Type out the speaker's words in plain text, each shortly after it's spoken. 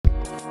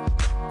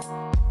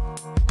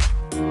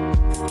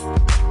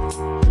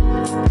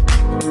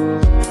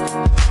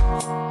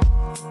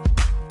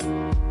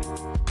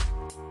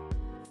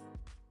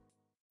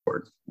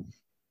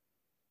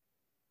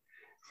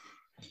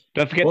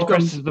Don't forget to Welcome.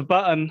 press the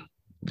button.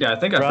 Yeah, I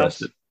think I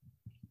pressed Russ. it.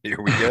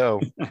 Here we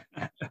go.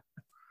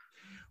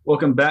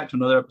 Welcome back to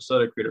another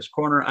episode of Creators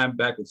Corner. I'm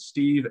back with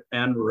Steve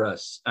and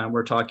Russ, and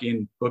we're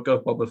talking Book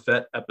of Boba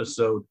Fett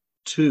episode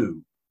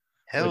 2.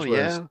 Hell which was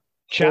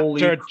yeah.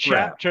 Holy crap.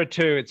 Chapter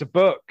 2. It's a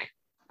book.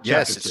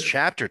 Yes, Chapter it's two.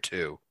 chapter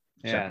 2.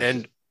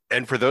 Yeah.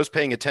 And for those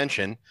paying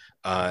attention,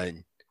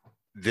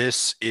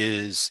 this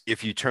is,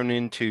 if you turn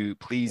into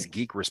Please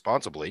Geek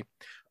Responsibly,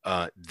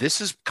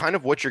 this is kind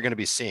of what you're going to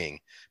be seeing,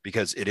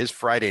 because it is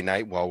Friday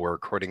night while we're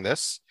recording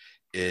this.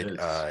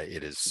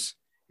 It is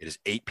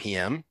 8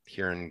 p.m.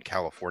 here in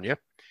California,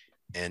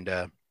 and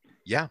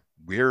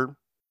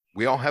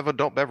we all have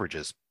adult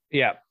beverages.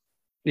 Yeah.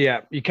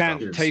 You can't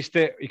Cheers. taste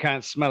it. You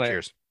can't smell it.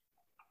 Cheers.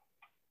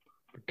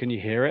 Can you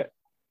hear it?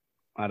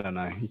 I don't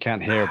know. You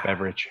can't hear a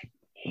beverage.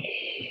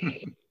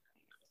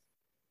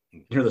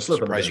 Hear the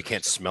slip of Surprised the you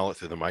can't smell it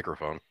through the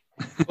microphone.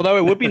 Although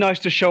it would be nice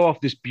to show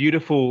off this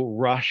beautiful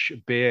Rush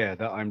beer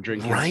that I'm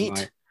drinking Right?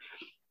 tonight.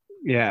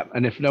 Yeah,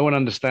 and if no one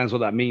understands what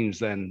that means,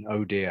 then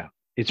oh dear.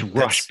 It's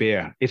Rush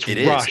beer. It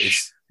is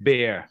Rush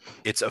beer.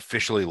 It's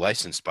officially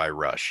licensed by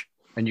Rush.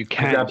 And you I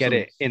can't grabbed get some-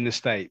 it in the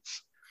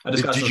States. I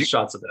just got Did some you-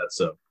 shots of that.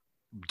 So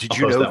Did I'll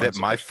you post know that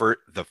that one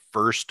the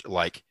first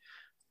like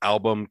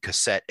album,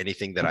 cassette,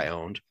 anything that I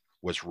owned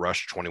was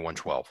Rush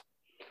 2112?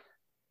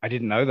 I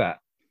didn't know that.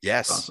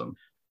 Yes. awesome.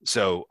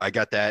 So I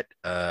got that.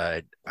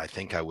 I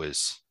think I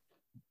was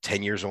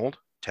 10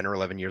 or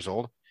 11 years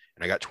old,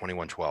 and I got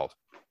 2112.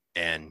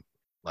 And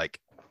like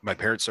my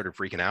parents started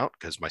freaking out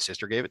because my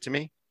sister gave it to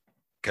me,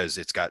 because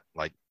it's got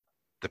like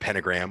the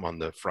pentagram on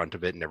the front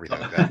of it and everything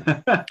like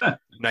that.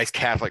 Nice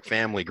Catholic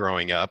family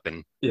growing up,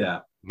 and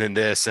Yeah. then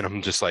this, and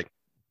I'm just like,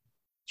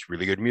 it's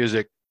really good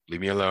music. Leave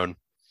me alone.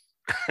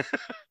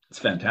 It's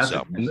fantastic.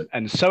 So- music.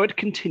 And so it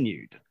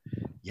continued.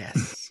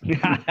 Yes.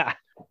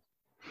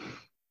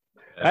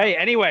 Hey,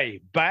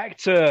 anyway, back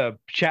to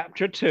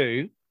chapter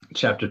 2,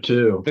 Chapter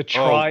 2. the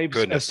tribes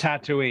of goodness.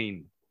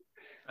 Tatooine.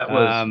 That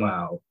was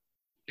wow.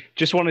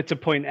 Just wanted to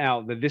point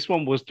out that this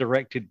one was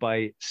directed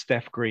by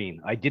Steph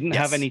Green. I didn't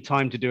have Yes. any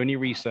time to do any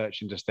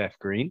research into Steph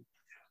Green.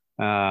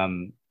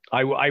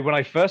 I when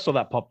I first saw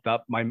that popped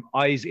up, my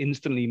eyes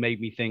instantly made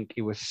me think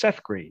it was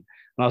Seth Green,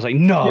 and I was like,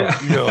 no, Yeah.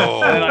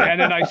 No. and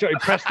then I sort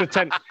of pressed the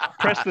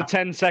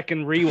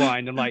 10-second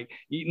rewind. I'm like,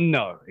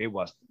 no, it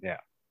wasn't. Yeah,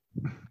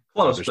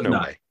 Close, There's but no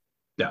not. way.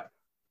 Yeah.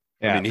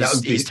 yeah. I mean, That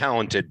would be- he's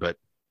talented, but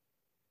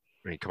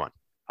I mean, come on.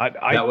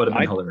 That would have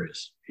been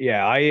hilarious.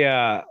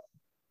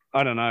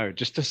 I don't know.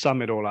 Just to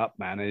sum it all up,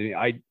 man,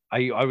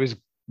 I was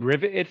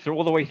riveted through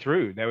all the way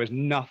through. There was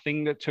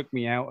nothing that took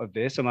me out of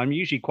this, and I'm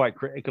usually quite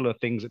critical of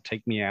things that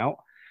take me out.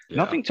 Yeah.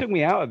 Nothing took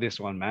me out of this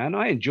one, man.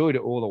 I enjoyed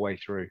it all the way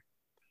through.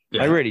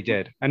 Yeah. I really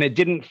did, and it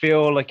didn't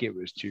feel like it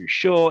was too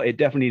short. It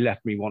definitely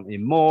left me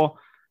wanting more,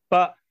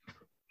 but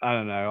I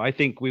don't know. I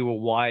think we were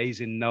wise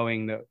in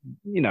knowing that,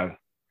 you know,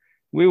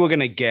 we were going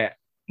to get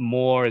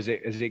more as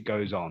it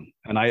goes on,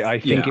 and I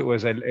think Yeah. it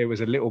was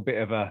a little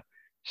bit of a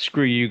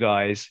screw you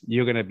guys,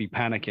 you're going to be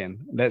panicking,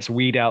 let's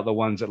weed out the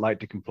ones that like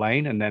to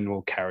complain, and then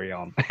we'll carry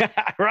on.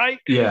 Right?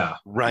 Yeah.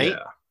 Right?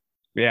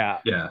 Yeah.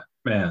 Yeah.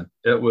 Man,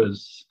 that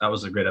was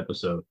a great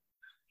episode.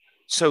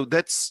 So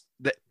that's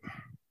that.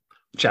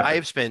 Chapter. I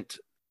have spent,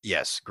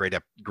 yes, great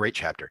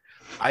chapter.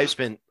 I've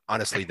spent,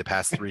 honestly, the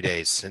past 3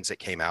 days since it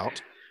came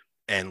out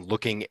and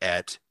looking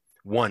at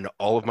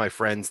all of my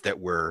friends that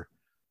were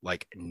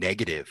like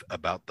negative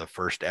about the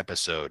first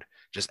episode,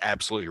 just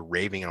absolutely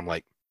raving. And I'm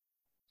like,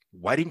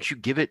 why didn't you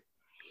give it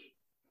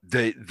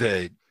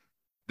the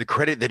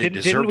credit that it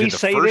deserved? Didn't we in the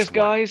say first this, one?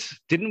 guys?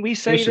 Didn't we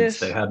say Patience, this?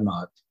 they had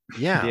not.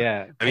 Yeah.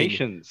 Yeah. I mean,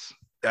 Patience.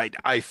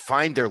 I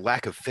find their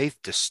lack of faith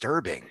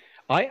disturbing.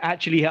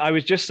 I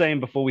was just saying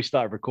before we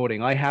started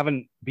recording, I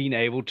haven't been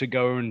able to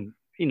go and,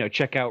 you know,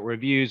 check out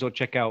reviews or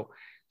check out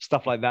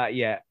stuff like that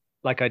yet,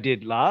 like I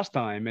did last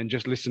time, and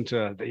just listen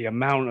to the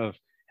amount of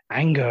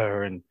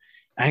anger and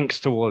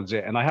angst towards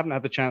it. And I haven't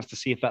had the chance to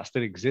see if that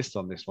still exists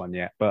on this one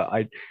yet, but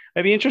it'd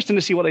be interesting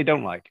to see what they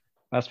don't like.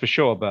 That's for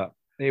sure. But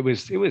it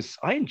was,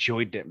 I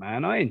enjoyed it,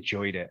 man. I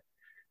enjoyed it.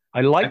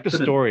 I liked the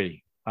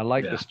story. I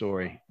liked the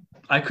story.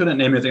 I couldn't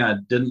name anything I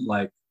didn't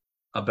like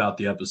about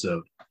the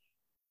episode.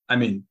 I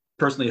mean,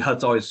 personally,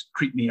 Huts always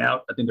creep me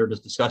out. I think they're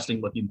just disgusting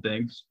looking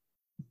things.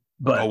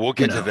 But We'll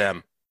get to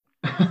them.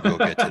 We'll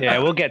get to Yeah,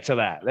 we'll get to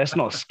that. Let's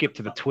not skip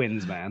to the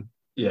twins, man.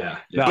 Yeah.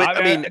 No, But,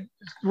 I mean,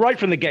 right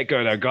from the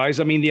get-go, though, guys.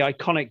 I mean, the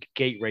iconic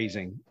gate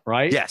raising,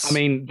 right? Yes. I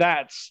mean,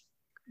 that's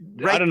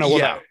I Right, don't know what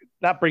yeah.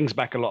 that brings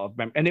back a lot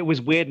of and it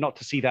was weird not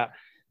to see that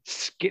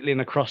skittling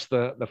across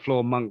the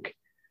floor monk.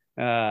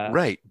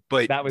 Right,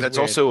 but that was that's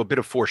weird. also a bit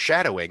of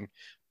foreshadowing,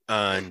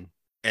 and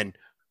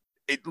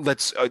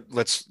let's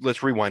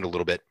rewind a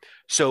little bit.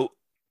 So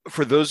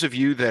for those of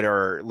you that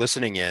are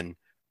listening in,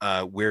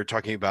 we're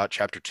talking about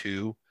chapter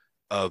 2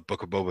 of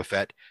Book of Boba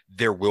Fett.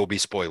 There will be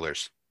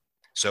spoilers,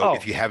 so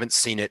if you haven't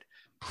seen it,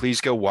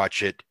 please go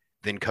watch it,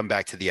 then come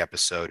back to the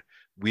episode.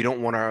 We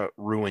don't want to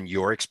ruin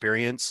your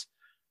experience.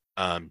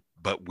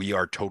 but we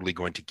are totally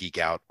going to geek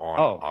out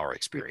on our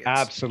experience.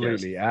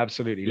 Absolutely. Yes.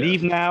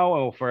 Leave now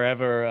or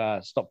forever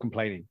stop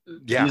complaining.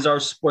 Yeah. These are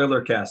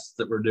spoiler casts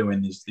that we're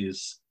doing.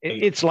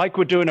 It's like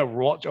we're doing a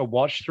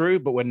watch through,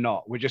 but we're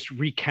not. We're just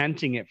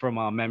recanting it from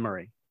our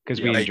memory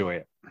because we enjoy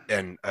it.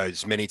 And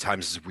as many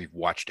times as we've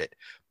watched it.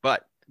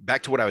 But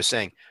back to what I was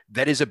saying,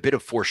 that is a bit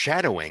of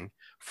foreshadowing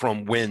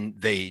from when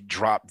they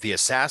drop the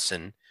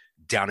assassin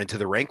down into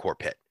the Rancor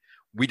pit.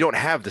 We don't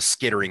have the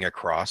skittering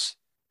across.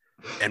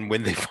 And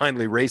when they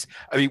finally raise,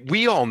 I mean,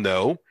 we all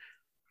know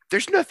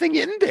there's nothing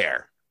in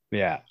there.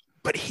 Yeah.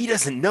 But he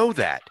doesn't know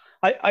that.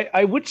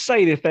 I would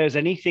say that if there's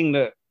anything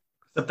that...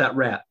 Except that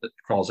rat that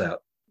crawls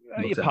out.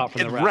 Apart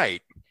from the rat.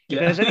 Right. If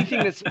there's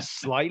anything that's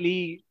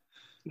slightly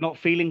not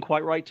feeling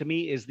quite right to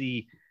me is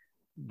the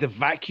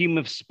vacuum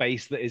of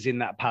space that is in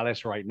that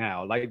palace right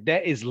now. Like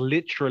there is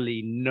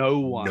literally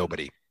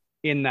nobody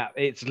in that.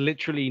 It's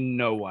literally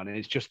no one. And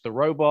it's just the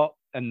robot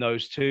and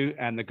those two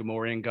and the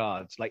Gamorrean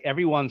guards. Like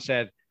everyone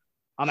said,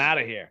 I'm out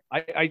of here.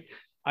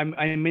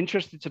 I'm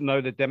interested to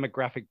know the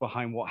demographic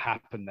behind what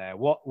happened there.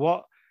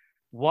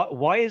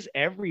 Why is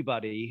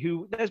everybody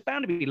who there's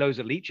bound to be loads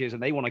of leeches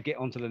and they want to get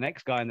onto the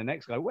next guy and the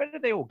next guy? Where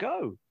did they all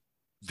go?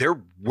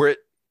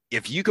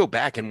 If you go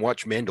back and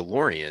watch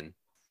Mandalorian,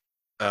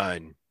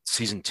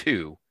 season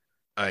 2,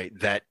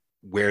 that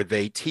where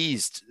they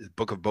teased the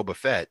Book of Boba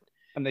Fett,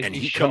 and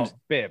he comes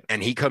Bib,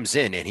 and he comes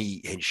in and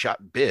he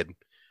shot Bib.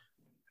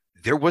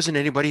 There wasn't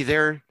anybody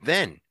there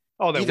then.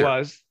 Oh, there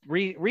was.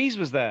 Reese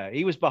was there.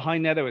 He was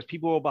behind there. There was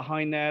people all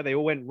behind there. They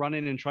all went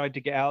running and tried to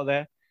get out of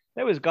there.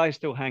 There was guys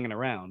still hanging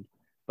around.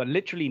 But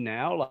literally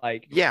now,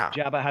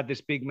 Jabba had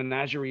this big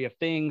menagerie of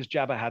things.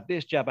 Jabba had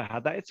this, Jabba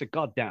had that. It's a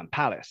goddamn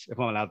palace, if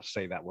I'm allowed to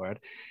say that word.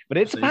 But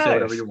it's a palace. Say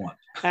whatever you want.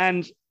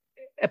 And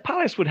a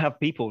palace would have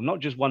people,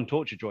 not just one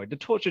torture droid. The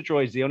torture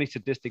droid is the only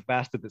sadistic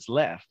bastard that's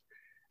left.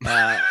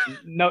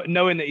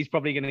 Knowing that he's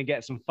probably going to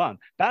get some fun.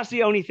 That's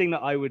the only thing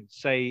that I would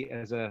say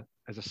as a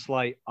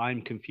slight,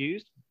 I'm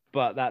confused.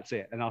 But that's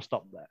it, and I'll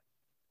stop there.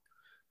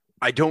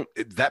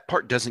 That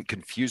part doesn't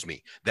confuse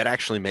me. That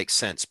actually makes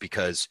sense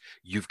because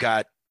you've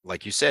got,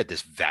 like you said,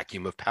 this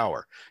vacuum of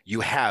power. You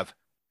have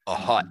a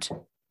hut,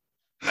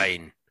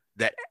 and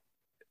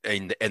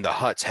the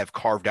huts have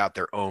carved out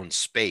their own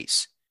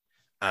space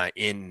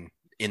in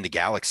the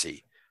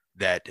galaxy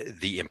that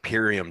the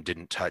Imperium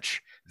didn't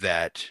touch,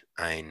 that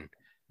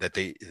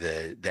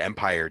the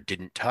Empire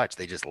didn't touch.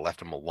 They just left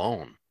them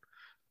alone.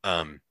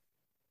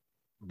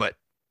 But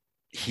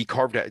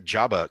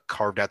Jabba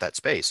carved out that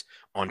space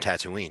on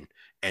Tatooine,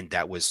 and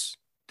that was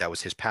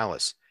his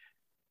palace.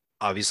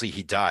 Obviously,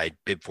 he died.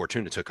 Bib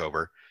Fortuna took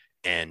over,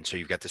 and so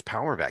you've got this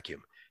power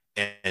vacuum.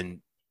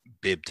 And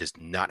Bib does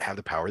not have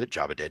the power that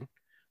Jabba did,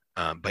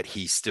 but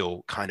he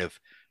still kind of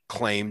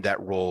claimed that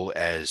role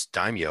as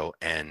daimyo.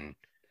 And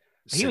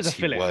since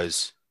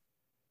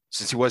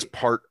he was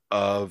part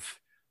of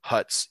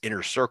Hutt's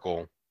inner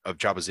circle, of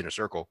Jabba's inner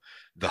circle,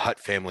 the Hutt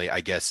family, I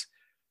guess,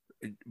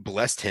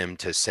 blessed him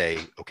to say,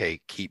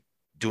 okay, keep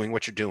doing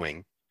what you're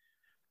doing.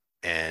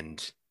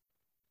 And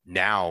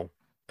now,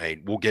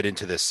 we'll get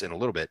into this in a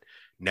little bit,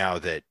 now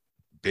that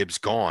Bib's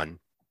gone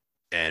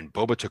and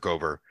Boba took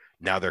over,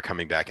 now they're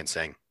coming back and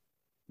saying,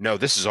 no,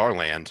 this is our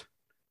land.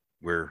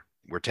 We're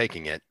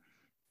taking it.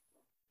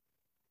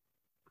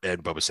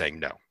 And Boba's saying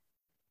no.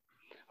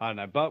 I don't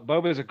know.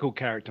 Boba's a cool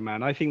character,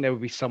 man. I think there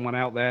would be someone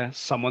out there,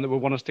 someone that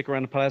would want to stick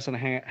around the palace and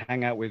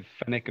hang out with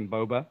Fennec and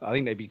Boba. I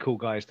think they'd be cool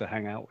guys to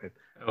hang out with.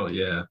 Oh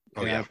yeah.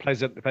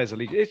 Plays a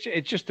lead.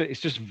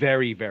 It's just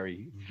very,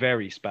 very,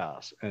 very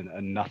sparse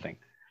and nothing.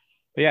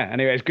 But yeah.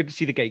 Anyway, it's good to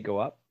see the gate go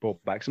up.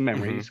 Brought back some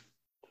memories.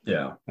 Mm-hmm.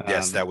 Yeah.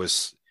 Yes, that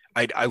was.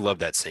 I love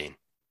that scene.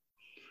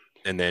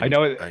 And then I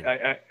know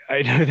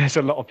there's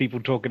a lot of people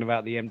talking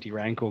about the empty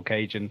Rancor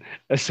cage and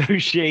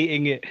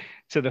associating it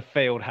to the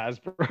failed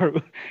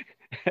Hasbro.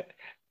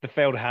 The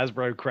failed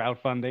Hasbro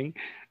crowdfunding,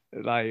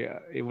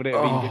 it would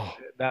have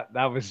been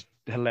that was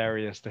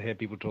hilarious to hear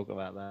people talk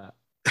about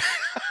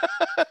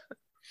that.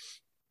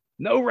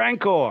 No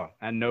Rancor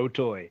and no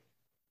toy.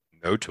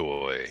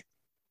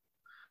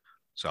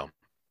 So,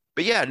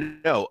 but yeah,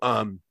 no.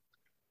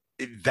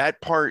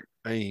 That part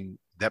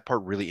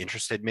really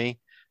interested me,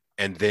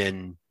 and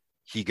then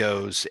he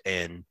goes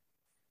and,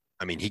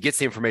 he gets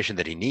the information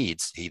that he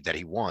needs, that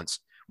he wants,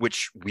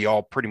 which we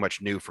all pretty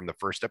much knew from the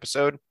first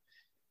episode,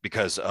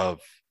 because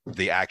of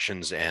the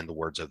actions and the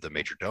words of the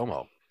Major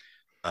Domo.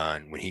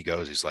 And when he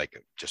goes, he's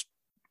like, just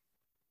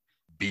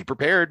be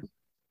prepared.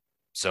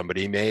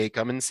 Somebody may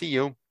come and see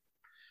you.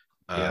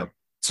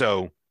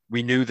 So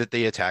we knew that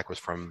the attack was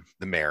from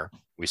the mayor.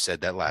 We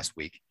said that last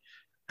week.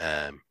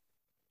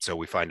 So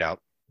we find out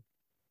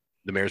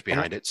the mayor's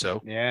behind it.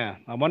 So yeah,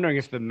 I'm wondering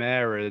if the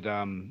mayor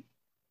had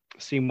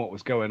seen what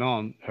was going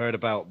on, heard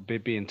about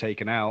Bib being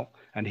taken out,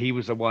 and he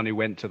was the one who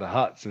went to the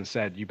huts and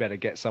said, you better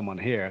get someone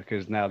here,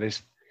 because now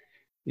this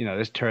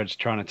turd's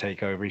trying to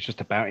take over. He's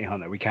just a bounty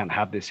hunter. We can't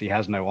have this. He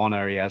has no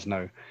honor. He has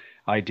no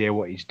idea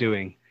what he's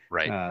doing.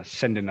 Right.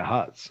 Sending the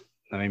huts.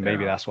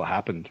 Maybe that's what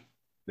happened.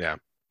 Yeah.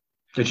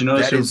 Did you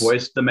notice who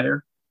voiced the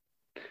mayor?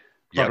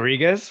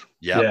 Rodriguez?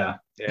 Yeah.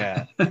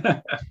 Yeah.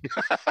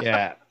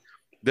 Yeah.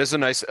 There's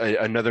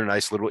another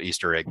nice little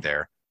Easter egg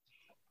there.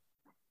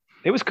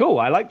 It was cool.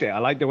 I liked it. I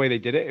liked the way they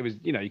did it. It was,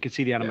 you could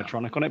see the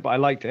animatronic on it, but I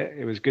liked it.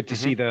 It was good to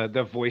see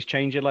the voice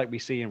changer like we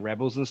see in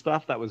Rebels and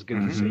stuff. That was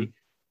good to see,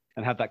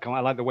 and have that come. I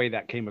like the way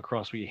that came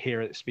across. Where you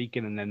hear it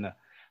speaking, and then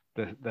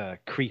the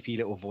creepy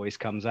little voice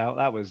comes out.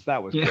 That was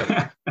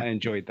good. I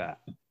enjoyed that.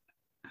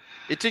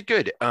 It did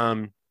good.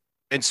 And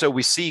so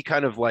we see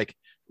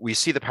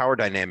the power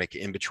dynamic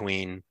in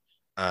between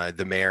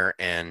the mayor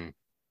and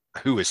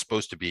who is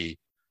supposed to be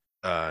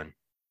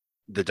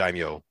the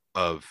daimyo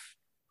of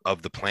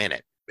the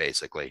planet,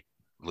 basically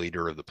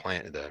leader of the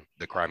planet,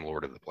 the crime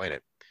lord of the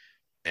planet,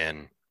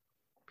 and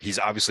he's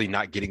obviously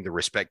not getting the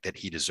respect that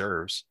he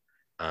deserves.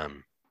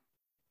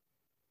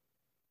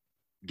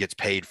 Gets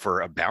paid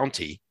for a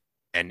bounty,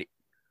 and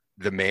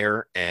the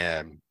mayor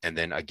and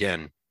then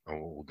again,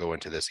 we'll go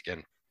into this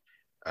again.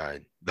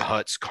 The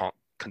Hutts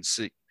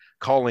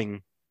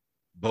calling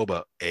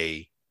Boba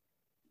a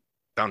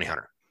bounty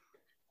hunter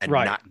and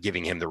not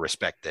giving him the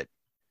respect that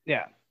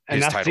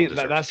and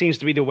that seems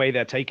to be the way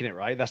they're taking it,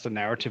 right? That's the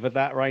narrative of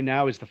that right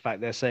now, is the fact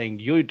they're saying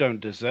you don't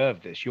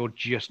deserve this. You're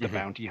just a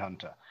bounty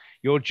hunter.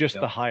 You're just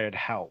the hired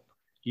help.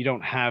 You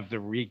don't have the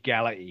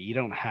regality. You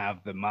don't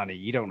have the money.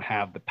 You don't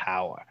have the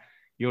power.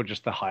 You're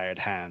just the hired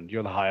hand.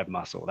 You're the hired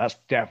muscle. That's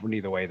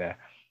definitely the way they're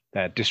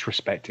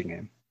disrespecting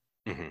him.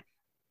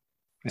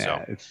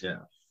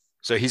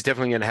 So he's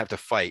definitely going to have to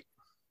fight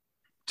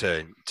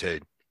to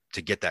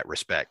get that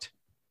respect.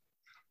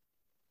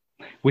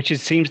 Which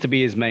seems to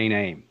be his main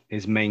aim,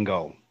 his main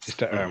goal, is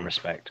to earn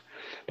respect.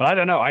 But I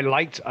don't know. I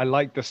liked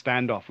the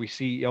standoff. We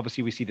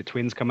see the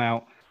twins come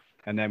out,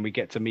 and then we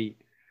get to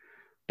meet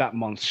that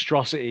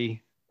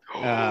monstrosity,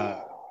 a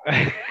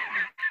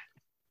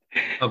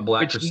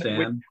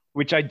Blackerstan,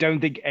 which I don't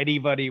think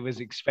anybody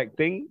was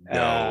expecting.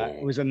 No.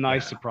 It was a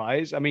nice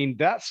surprise. I mean,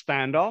 that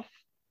standoff,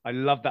 I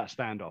love that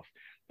standoff.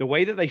 The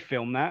way that they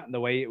filmed that, the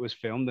way it was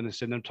filmed, and the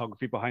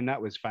cinematography behind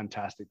that was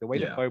fantastic. The way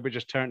that Boba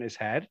just turned his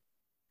head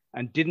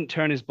and didn't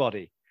turn his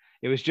body.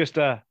 It was just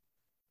right?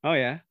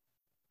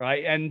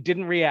 And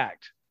didn't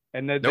react.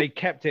 And they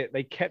kept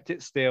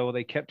it still.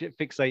 They kept it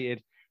fixated,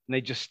 and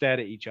they just stared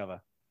at each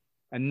other,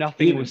 and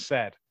nothing was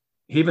said.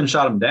 He even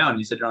shot him down.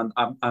 He said, what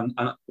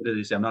did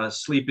he say? I'm not a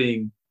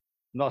sleeping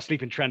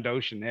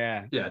Trandoshan.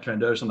 Yeah. Yeah.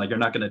 Trandoshan. Like, you're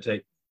not going to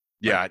take.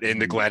 Yeah. In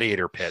the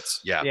gladiator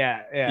pits. Yeah.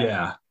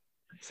 Yeah.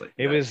 It's like,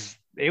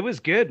 it was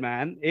good,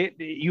 man.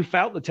 You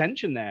felt the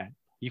tension there.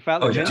 You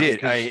felt the tension. You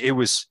did.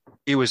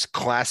 It was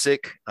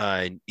classic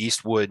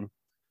Eastwood.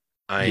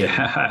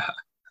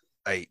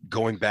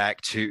 Going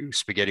back to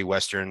spaghetti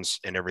westerns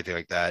and everything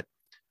like that.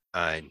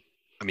 I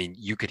mean,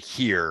 you could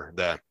hear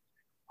the.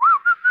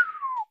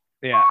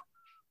 Yeah.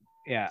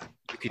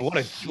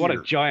 What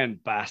a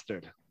giant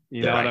bastard.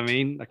 You know what I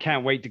mean? I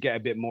can't wait to get a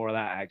bit more of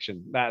that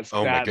action. That's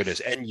my goodness.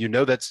 And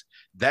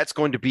that's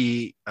going to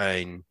be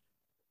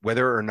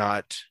whether or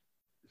not,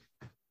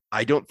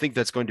 I don't think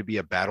that's going to be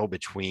a battle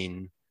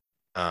between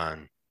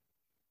the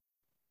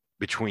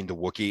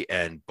Wookiee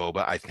and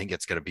Boba. I think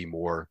it's going to be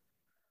more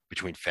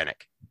between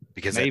Fennec,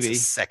 because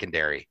that's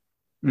secondary.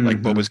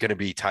 Like, Boba's going to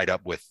be tied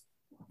up with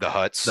the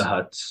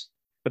Hutts.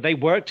 But they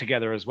work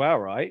together as well,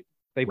 right?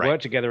 They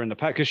work together in the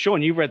pack. Because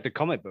Sean, you read the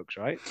comic books,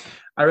 right?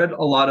 I read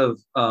a lot of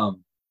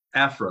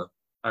Aphra.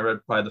 I read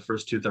probably the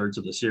first 2/3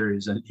 of the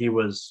series, and he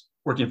was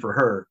working for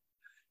her.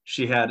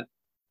 She had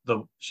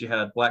Black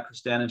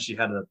Krrsantan, and she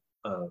had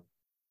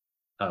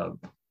a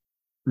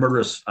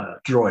murderous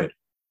droid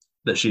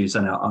that she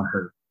sent out on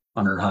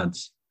her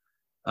hunts,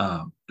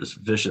 just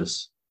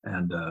vicious.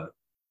 And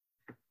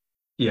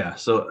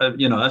so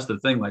that's the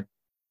thing. Like,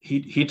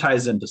 he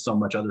ties into so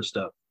much other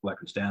stuff Black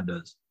Krrsantan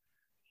does.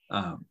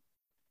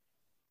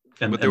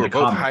 But they were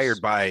both hired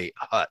by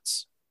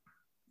Hutts.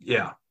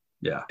 Yeah.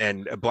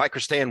 And Black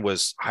Krrsantan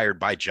was hired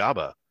by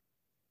Jabba.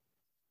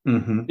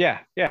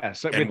 Yeah.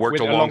 So and worked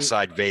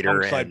alongside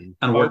Vader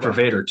and worked for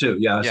Vader too.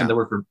 Yeah. So they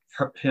worked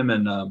for him,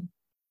 and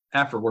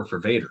Aphra worked for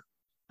Vader,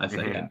 I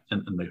think,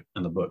 in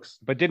the books.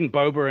 But didn't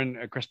Boba and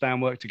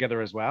Krrsantan work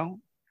together as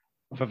well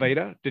for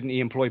Vader? Didn't he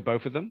employ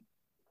both of them?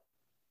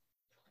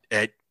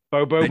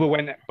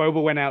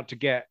 Boba went out to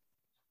get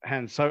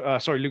Luke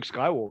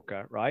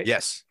Skywalker, right?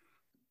 Yes.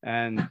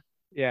 And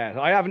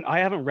I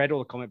haven't read all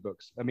the comic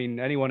books. I mean,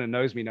 anyone who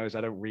knows me knows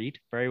I don't read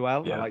very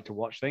well. I like to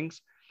watch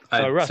things.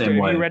 So, Russ, have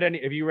you read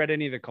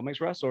any of the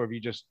comics, Russ, or have you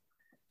just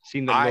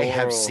seen the lore? I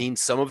have seen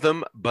some of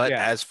them, but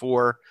as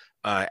for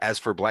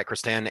Black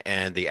Krrsantan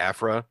and the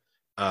Aphra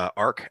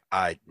arc,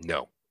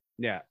 no.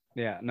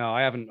 No,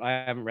 I haven't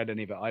read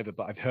any of it either,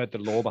 but I've heard the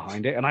lore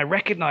behind it, and I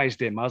recognized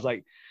him. I was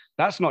like,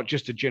 that's not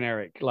just a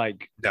generic,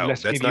 like,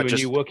 let's give you a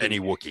new Wookiee. Any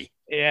Wookiee.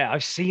 Yeah,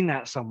 I've seen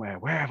that somewhere.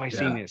 Where have I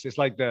seen this? It's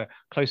like the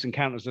Close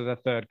Encounters of the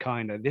Third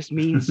Kind. This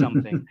means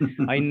something.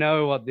 I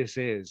know what this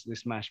is,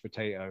 this mashed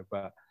potato,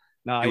 but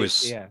no, it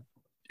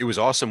was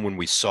awesome when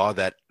we saw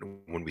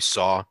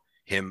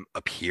him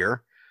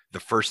appear. The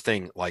first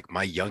thing, like,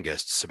 my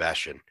youngest,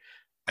 Sebastian,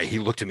 he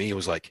looked at me, he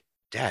was like,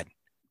 Dad,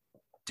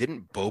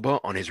 didn't Boba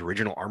on his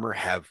original armor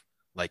have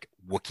like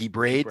Wookiee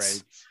braids.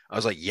 Braids. I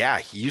was like, yeah,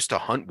 he used to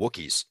hunt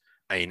Wookiees.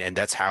 I mean, and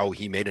that's how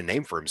he made a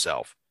name for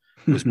himself,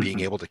 was being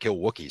able to kill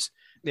Wookiees.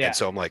 Yeah. And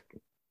so I'm like,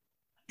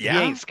 He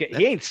yeah, ain't scared.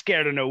 He ain't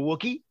scared of no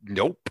Wookiee.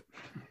 nope.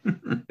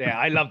 Yeah,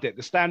 I loved it.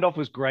 The standoff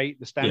was great.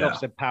 The standoff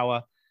said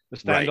power. The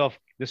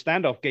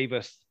standoff gave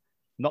us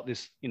not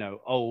this,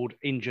 old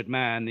injured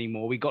man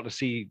anymore. We got to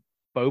see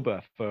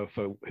Boba for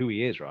who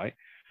he is, right?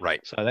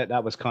 Right. So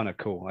that was kind of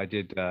cool. I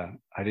did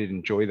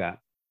enjoy that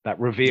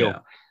reveal. Yeah.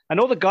 And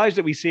all the guys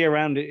that we see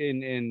around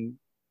in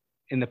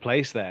the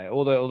place there,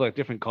 all the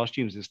different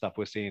costumes and stuff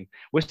we're seeing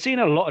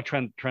a lot of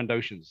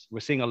Trandoshans.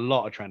 We're seeing a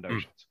lot of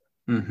Trandoshans.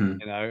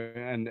 Mm-hmm.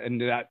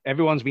 And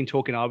everyone's been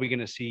talking, are we going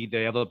to see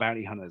the other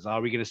bounty hunters?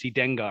 Are we going to see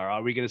Dengar?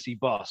 Are we going to see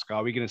Bosk?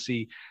 Are we going to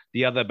see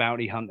the other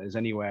bounty hunters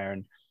anywhere?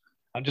 And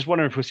I'm just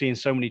wondering if we're seeing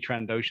so many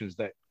Trandoshans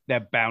that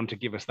they're bound to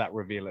give us that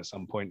reveal at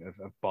some point of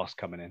Bosk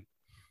coming in.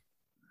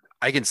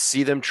 I can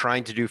see them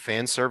trying to do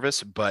fan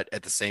service, but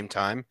at the same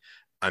time,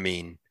 I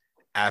mean,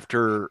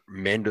 after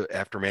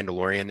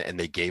Mandalorian and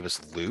they gave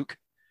us Luke,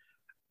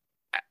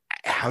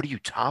 how do you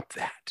top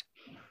that?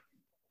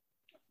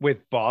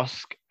 With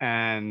Bosk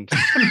and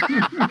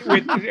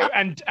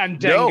and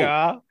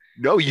Dengar.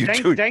 No, you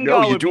do. Dengar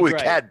No, you would do be with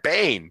great. Cad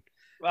Bane.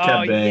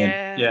 Cad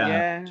Bane.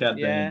 Yeah. Cad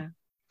Bane.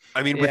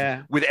 I mean,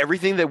 with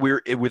everything that we're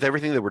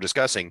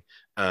discussing,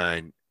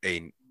 and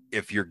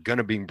if you're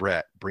gonna bring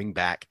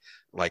back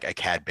like a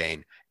Cad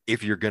Bane,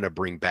 if you're gonna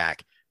bring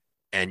back,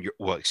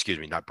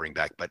 not bring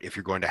back, but if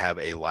you're going to have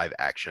a live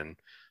action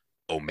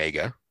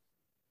Omega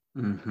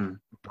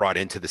brought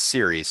into the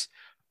series,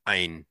 I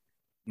mean,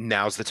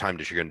 now's the time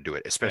that you're going to do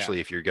it, especially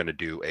if you're going to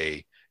do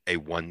a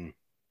one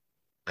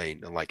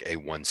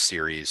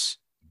series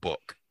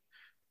book.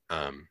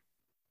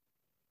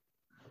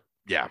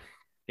 Yeah.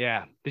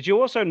 Did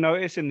you also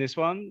notice in this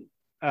one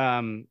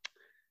that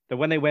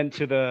when they went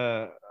to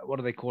the, what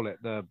do they call it?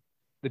 The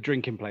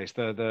drinking place,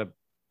 the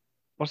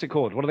what's it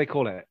called? What do they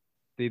call it?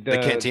 The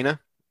cantina?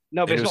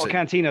 No, but it's not a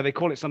cantina. They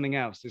call it something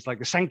else. It's like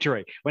the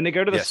sanctuary. When they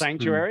go to the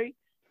sanctuary,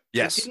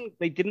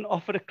 they didn't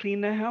offer to clean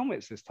their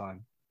helmets this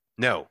time.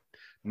 No,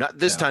 not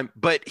this time.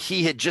 But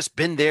he had just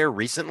been there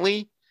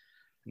recently,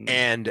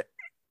 and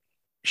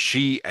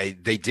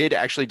they did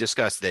actually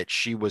discuss that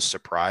she was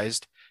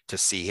surprised to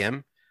see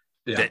him,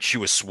 that she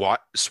was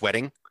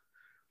sweating.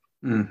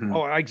 Mm-hmm.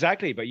 Oh,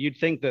 exactly. But you'd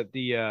think that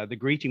the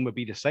greeting would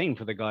be the same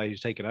for the guy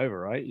who's taken over,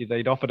 right?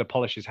 They'd offer to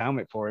polish his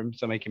helmet for him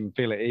to make him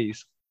feel at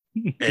ease.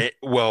 It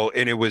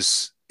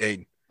was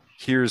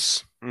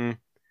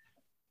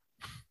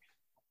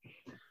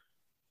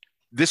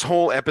this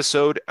whole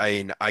episode.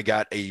 I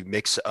got a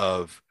mix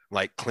of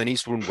like Clint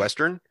Eastwood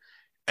Western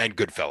and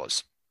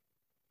Goodfellas,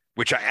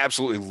 which I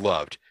absolutely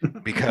loved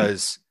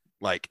because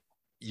like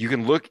you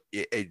can look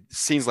at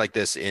scenes like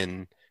this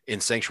in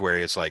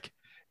Sanctuary. It's like,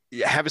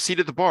 have a seat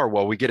at the bar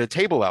while we get a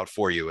table out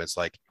for you. It's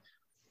like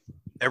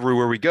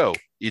everywhere we go,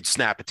 you'd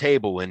snap a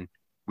table and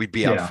we'd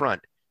be out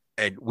front,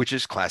 and which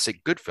is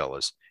classic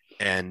Goodfellas.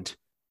 And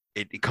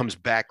it comes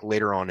back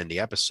later on in the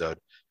episode,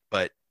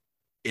 but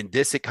in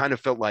this, it kind of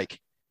felt like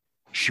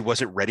she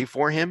wasn't ready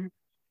for him.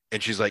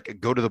 And she's like,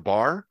 go to the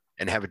bar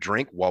and have a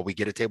drink while we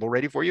get a table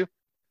ready for you.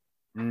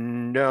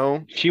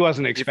 No, she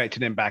wasn't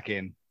expecting him back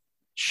in.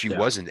 She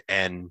wasn't.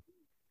 And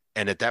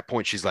at that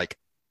point she's like,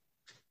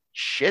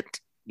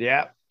 shit.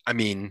 Yeah. I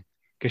mean,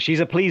 because she's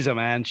a pleaser,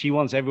 man. She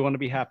wants everyone to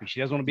be happy. She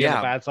doesn't want to be on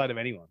the bad side of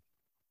anyone.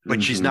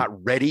 But she's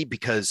not ready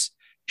because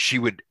she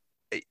would,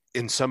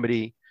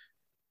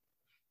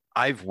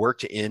 I've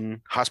worked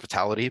in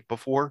hospitality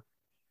before,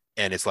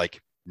 and it's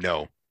like,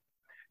 no,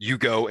 you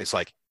go, it's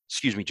like,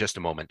 excuse me, just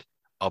a moment.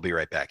 I'll be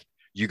right back.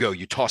 You go,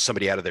 you toss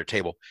somebody out of their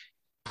table.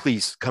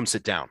 Please come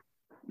sit down.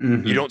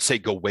 Mm-hmm. You don't say,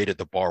 go wait at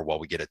the bar while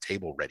we get a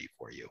table ready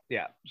for you.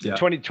 Yeah. So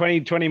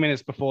 20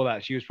 minutes before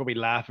that, she was probably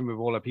laughing with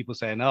all the people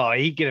saying, oh,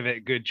 he gave it a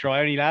good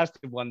try. Only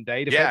lasted one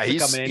day.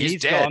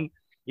 He's gone.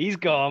 He's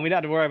gone. We don't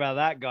have to worry about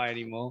that guy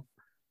anymore.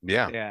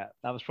 Yeah. Yeah.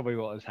 That was probably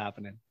what was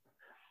happening.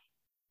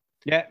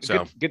 Yeah.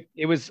 So good.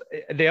 It was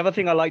the other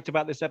thing I liked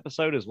about this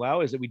episode as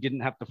well is that we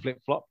didn't have to flip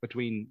flop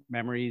between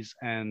memories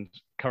and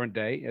current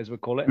day, as we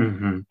call it.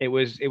 Mm-hmm. It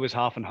was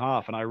half and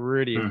half. And I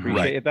really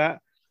appreciated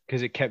that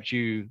because it kept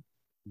you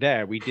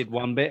there. We did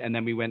one bit and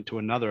then we went to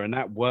another, and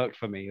that worked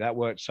for me. That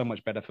worked so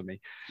much better for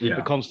me. Yeah.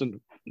 The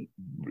constant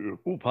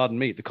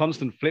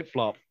flip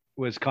flop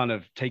was kind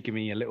of taking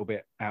me a little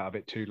bit out of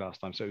it too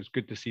last time. So it was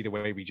good to see the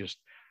way we just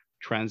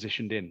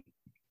transitioned in.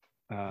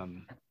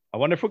 I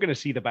wonder if we're going to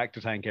see the back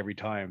to tank every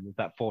time with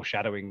that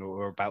foreshadowing that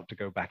we're about to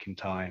go back in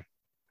time.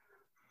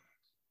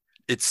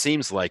 It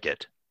seems like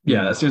it.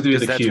 Yeah, that seems to be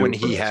the that's cue. when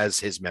he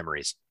has his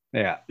memories.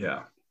 Yeah.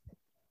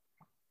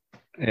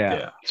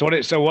 Yeah. So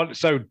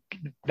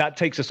that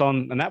takes us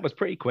on, and that was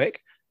pretty quick.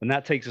 And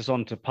that takes us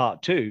on to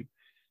part 2,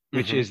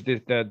 which is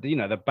the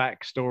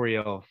backstory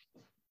of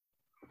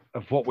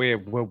what we're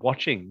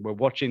watching. We're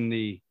watching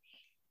the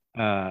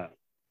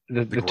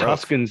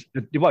Tuskens.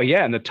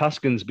 And the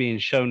Tuskens being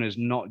shown as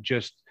not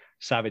just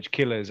savage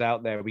killers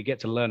out there. We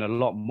get to learn a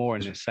lot more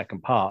in this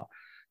second part.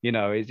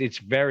 It's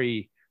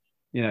very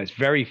You know, it's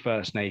very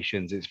First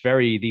Nations. It's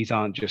very, these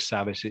aren't just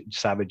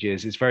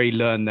savages. It's very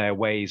learn their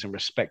ways and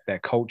respect their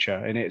culture.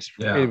 And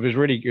Yeah. it was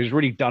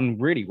really done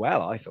really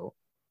well, I thought.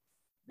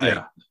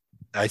 Yeah.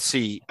 I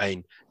see.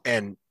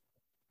 And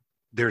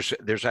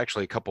there's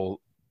actually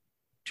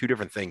two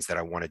different things that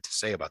I wanted to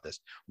say about this.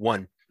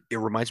 One, it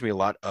reminds me a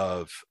lot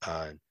of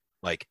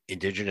like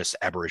indigenous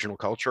Aboriginal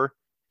culture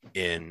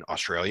in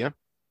Australia.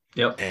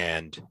 Yep.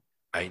 And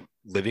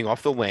living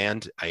off the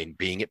land,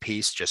 being at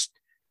peace, just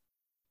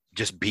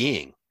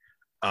being,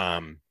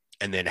 and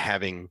then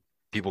having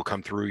people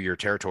come through your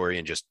territory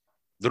and just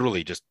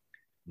literally just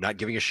not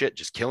giving a shit,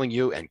 just killing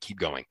you and keep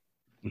going.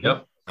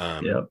 Yep.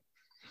 Yep.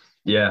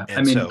 Yeah.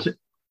 I mean,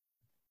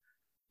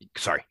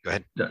 sorry, go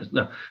ahead.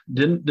 No,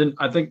 didn't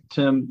I think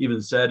Tim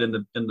even said in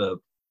the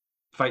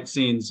fight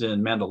scenes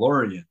in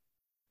Mandalorian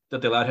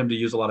that they allowed him to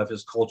use a lot of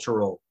his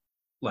cultural,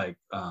 like,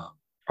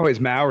 his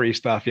Maori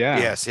stuff. Yeah.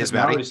 Yes. His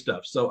Maori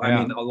stuff. So, yeah.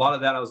 I mean, a lot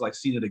of that, I was like,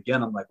 seeing it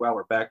again. I'm like, wow,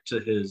 we're back to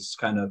his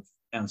kind of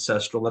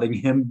ancestral, letting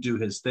him do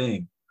his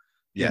thing.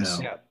 Yes.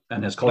 You know?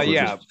 And his culture is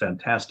just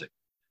fantastic.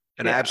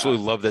 And I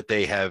absolutely love that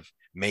they have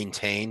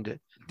maintained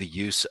the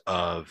use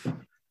of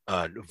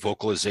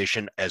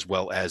vocalization as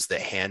well as the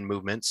hand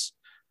movements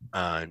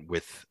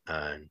with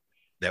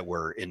that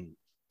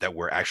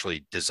were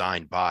actually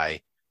designed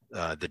by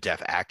the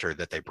deaf actor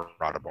that they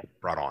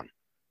brought on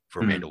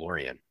for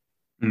Mandalorian.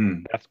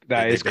 That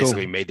they is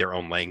basically cool. made their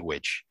own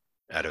language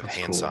out of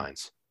hand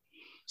signs.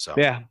 So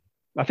yeah,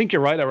 I think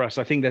you're right there, Russ.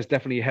 I think there's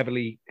definitely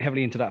heavily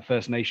into that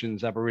First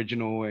Nations,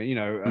 Aboriginal, you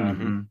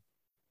know,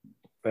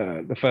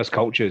 the first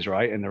cultures,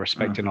 right, and the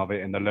respecting of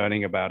it and the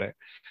learning about it.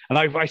 And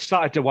I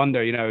started to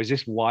wonder, you know, is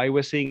this why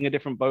we're seeing a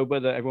different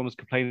Boba that everyone was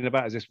complaining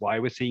about? Is this why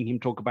we're seeing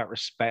him talk about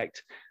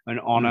respect and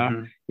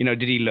honor? You know,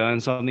 did he learn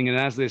something? And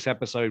as this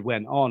episode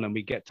went on, and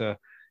we get to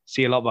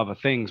see a lot of other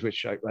things,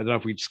 which I don't know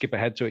if we'd skip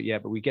ahead to it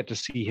yet, but we get to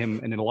see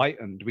him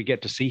enlightened. We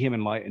get to see him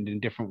enlightened in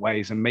different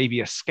ways and maybe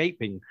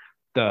escaping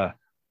the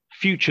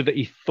future that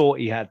he thought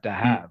he had to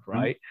have,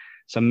 right?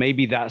 So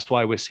maybe that's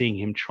why we're seeing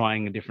him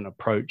trying a different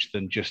approach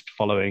than just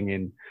following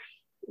in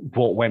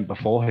what went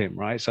before him,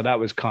 right? So that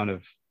was kind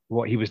of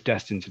what he was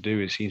destined to do.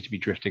 It seems to be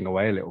drifting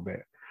away a little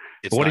bit.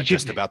 It's not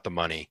just about the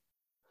money.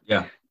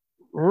 Yeah.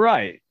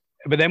 Right.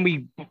 But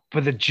then for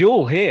the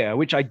jewel here,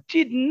 which I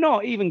did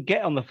not even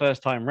get on the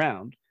first time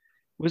round,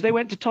 was they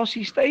went to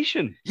Tossie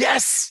Station.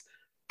 Yes,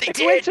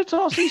 they went to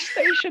Tossie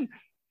Station.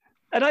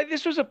 And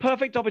this was a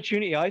perfect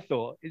opportunity, I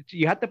thought.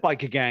 You had the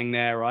biker gang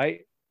there,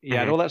 right? You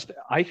had all that stuff.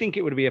 I think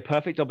it would be a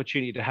perfect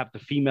opportunity to have the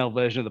female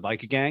version of the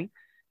biker gang,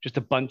 just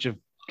a bunch of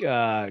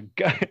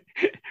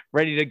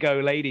ready to go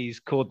ladies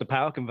called the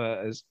power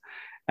converters.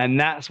 And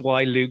that's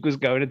why Luke was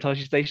going to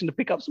Tossie Station to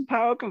pick up some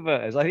power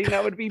converters. I think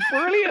that would be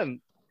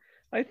brilliant.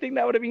 I think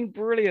that would have been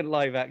brilliant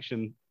live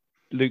action.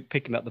 Luke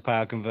picking up the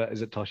power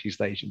converters at Tossie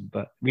Station,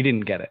 but we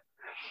didn't get it.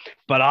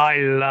 But I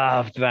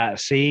loved that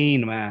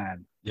scene,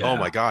 man. Yeah. Oh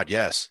my God,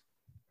 yes.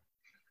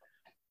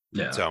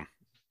 Yeah. So,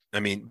 I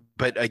mean,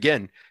 but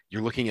again,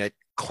 you're looking at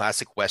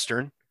classic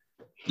Western.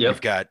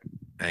 Yep.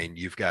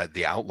 You've got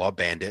the outlaw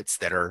bandits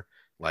that are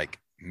like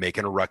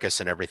making a ruckus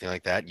and everything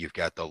like that. You've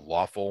got the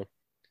lawful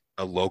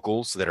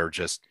locals that are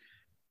just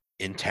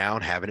in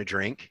town having a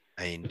drink.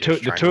 I mean,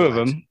 the two of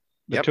them.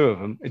 The two of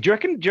them. Do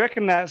you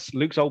reckon that's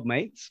Luke's old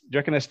mates? Do you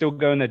reckon they're still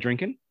going there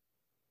drinking?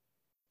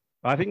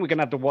 I think we're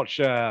gonna have to watch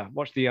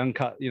the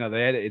uncut, you know, the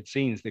edited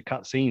scenes, the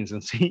cut scenes,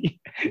 and see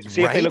if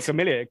they look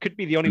familiar. It could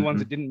be the only ones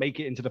that didn't make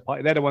it into the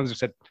fight. They're the ones who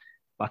said,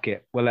 "Fuck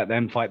it, we'll let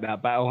them fight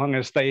that battle. I'm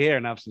gonna stay here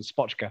and have some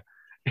spotchka."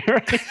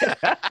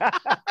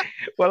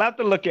 We'll have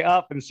to look it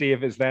up and see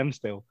if it's them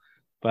still.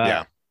 But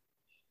yeah.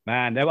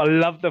 Man, I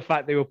love the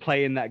fact they were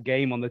playing that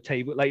game on the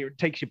table. Like, it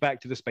takes you back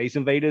to the Space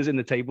Invaders in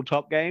the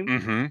tabletop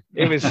game.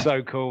 It was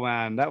so cool,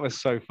 man. That was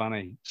so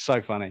funny.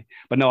 So funny.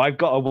 But no, I've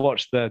got to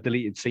watch the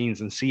deleted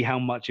scenes and see how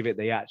much of it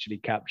they actually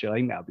capture. I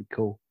think that would be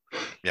cool.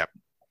 Yep.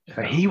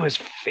 But he was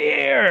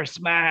fierce,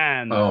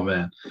 man. Oh,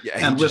 man.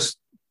 Yeah, and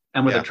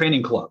with a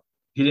training club.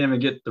 He didn't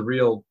even get the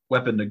real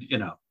weapon to, you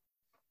know.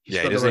 He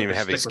doesn't even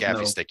have his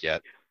scaffy stick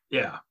yet.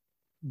 Yeah.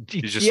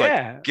 He's just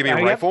like, give me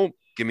a rifle,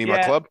 give me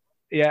my club.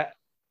 Yeah.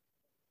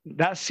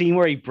 That scene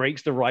where he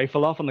breaks the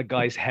rifle off on the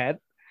guy's head,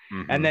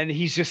 and then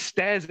he just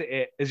stares at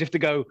it as if to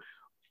go,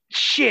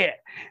 shit.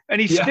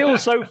 And he's still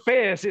so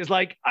fierce. It's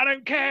like, I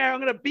don't care. I'm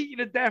going to beat you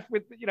to death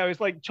with, you know, it's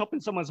like chopping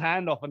someone's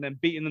hand off and then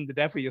beating them to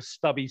death with your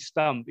stubby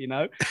stump, you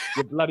know,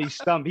 your bloody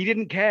stump. He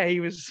didn't care.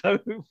 He was so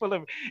full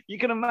of, you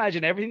can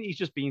imagine everything he's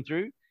just been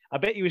through. I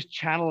bet he was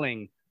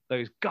channeling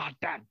those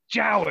goddamn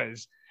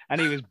Jawas. And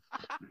he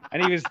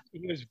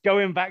was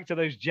going back to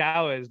those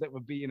Jawas that were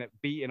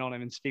beating on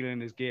him and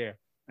stealing his gear.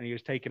 And he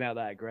was taking out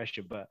that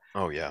aggression. But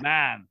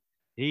man,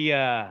 he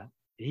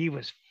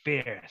was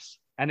fierce.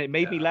 And it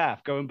made me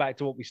laugh, going back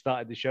to what we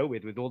started the show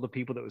with all the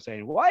people that were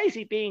saying, why is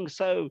he being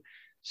so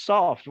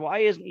soft? Why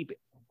isn't he?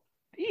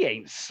 He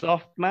ain't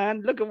soft,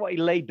 man. Look at what he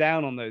laid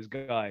down on those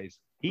guys.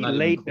 He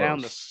laid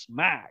down the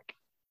smack.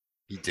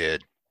 He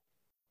did.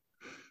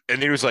 And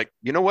then he was like,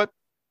 you know what?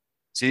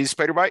 See these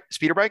speeder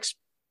bikes?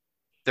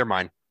 They're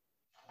mine.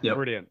 Yep.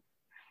 Brilliant.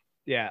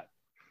 Yeah.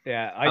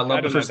 Yeah. I love I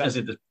the don't know. first as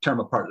they tear them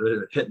apart.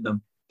 They're hitting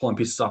them, pulling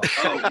pieces off.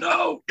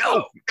 Oh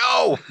no,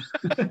 No.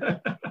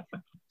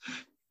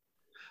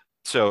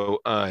 So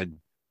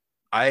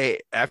I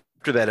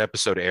after that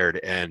episode aired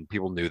and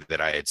people knew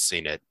that I had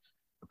seen it,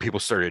 people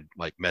started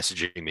like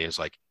messaging me as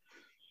like,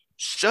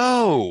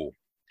 so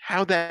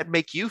how'd that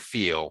make you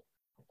feel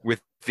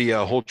with the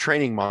whole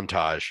training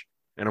montage?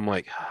 And I'm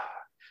like,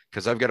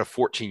 because I've got a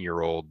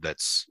 14-year-old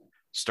that's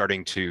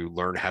starting to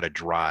learn how to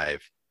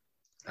drive,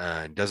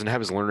 doesn't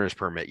have his learner's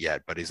permit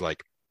yet, but he's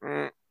like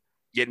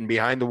getting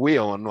behind the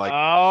wheel. And like,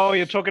 oh,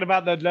 you're talking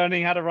about the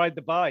learning how to ride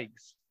the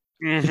bikes.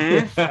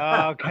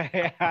 Oh,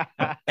 okay.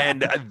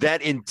 And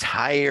that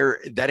entire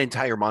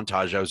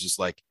montage, I was just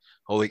like,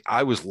 holy,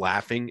 I was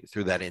laughing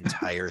through that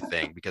entire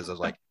thing because I was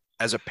like,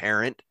 as a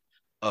parent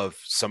of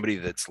somebody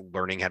that's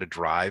learning how to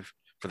drive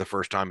for the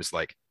first time, it's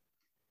like,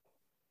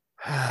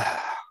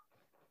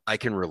 I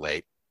can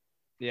relate.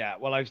 Yeah,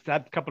 well, I've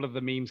had a couple of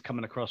the memes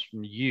coming across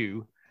from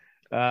you,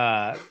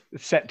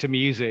 set to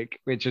music,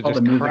 which are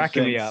just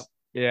cracking me up.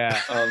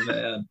 Yeah. Oh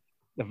man,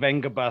 the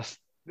Vengabus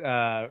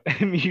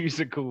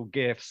musical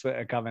gifs that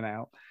are coming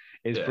out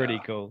is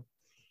pretty cool.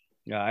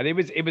 Yeah, and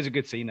it was a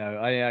good scene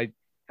though.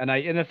 And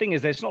the thing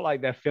is, it's not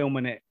like they're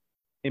filming it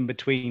in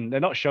between. They're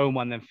not showing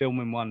one, then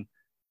filming one,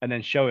 and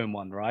then showing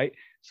one, right?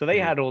 So they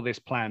had all this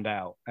planned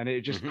out, and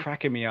it just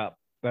cracking me up.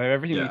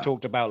 Everything we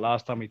talked about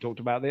last time we talked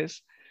about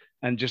this,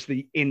 and just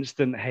the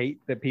instant hate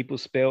that people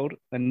spilled,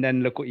 and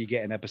then look what you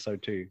get in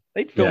episode 2.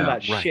 They filmed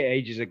that shit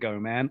ages ago,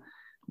 man.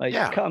 Like,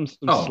 cut them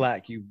some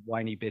slack, you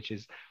whiny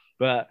bitches.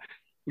 But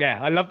yeah,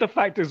 I love the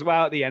fact as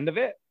well at the end of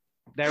it,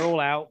 they're all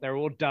out, they're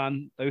all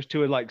done. Those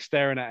two are like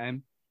staring at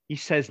him. He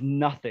says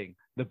nothing.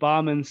 The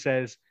barman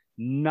says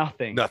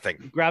nothing. Nothing.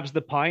 He grabs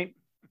the pint,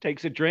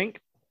 takes a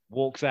drink,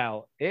 walks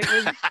out. It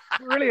was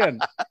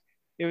brilliant.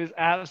 It was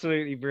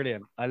absolutely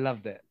brilliant. I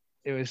loved it.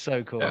 It was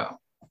so cool.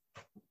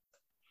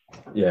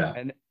 Yeah.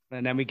 And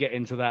then we get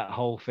into that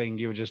whole thing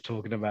you were just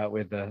talking about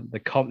with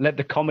let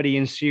the comedy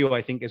ensue,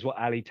 I think is what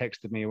Ali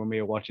texted me when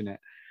we were watching it.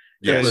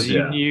 Yes.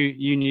 You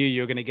knew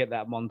you were going to get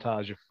that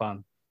montage of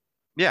fun.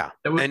 Yeah.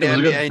 It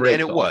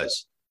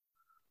was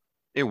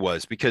It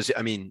was because,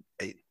 I mean,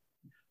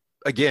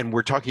 again,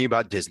 we're talking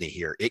about Disney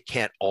here. It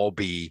can't all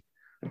be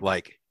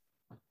like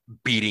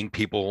beating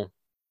people,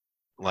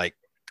 like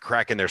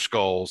cracking their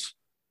skulls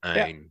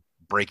and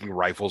breaking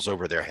rifles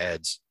over their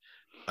heads.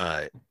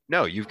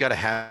 No, you've got to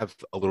have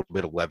a little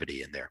bit of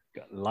levity in there.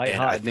 And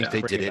I think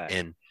they did it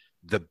in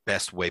the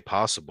best way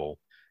possible.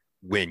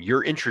 When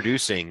you're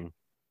introducing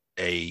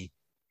an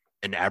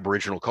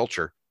Aboriginal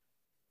culture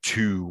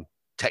to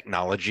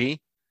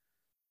technology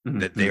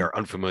that they are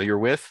unfamiliar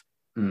with,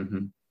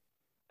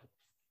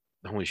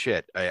 holy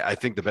shit. I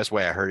think the best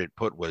way I heard it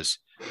put was,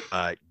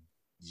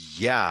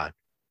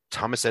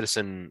 Thomas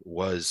Edison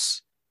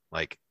was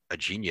like a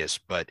genius,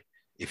 but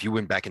if you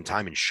went back in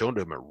time and showed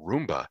him a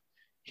Roomba,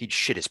 he'd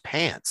shit his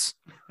pants.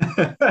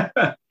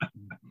 A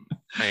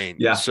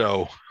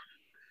Roomba.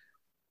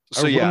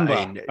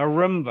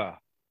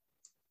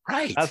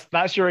 Right.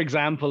 That's your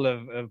example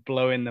of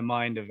blowing the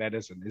mind of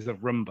Edison, is a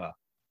Roomba.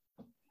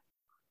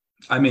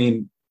 I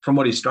mean, from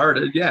what he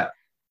started,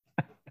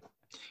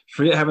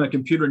 forget having a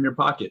computer in your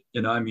pocket,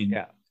 I mean,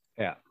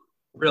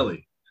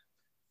 really.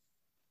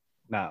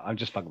 No, I'm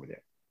just fucking with you.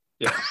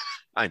 Yeah.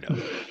 I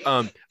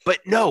know. But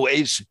no,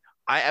 I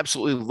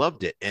absolutely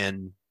loved it.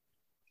 And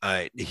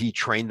he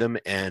trained them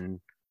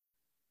and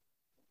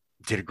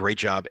did a great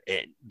job.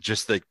 And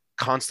just the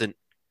constant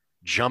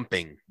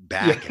jumping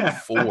back and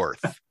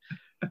forth.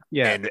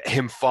 And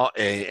him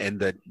and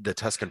the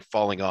Tusken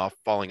falling off.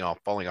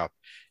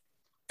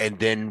 And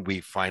then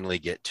we finally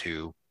get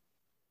to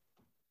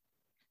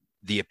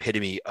the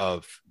epitome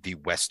of the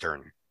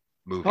Western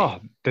movie.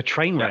 Oh, the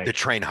train raid. The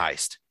train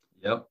heist.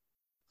 Yep.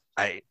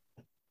 I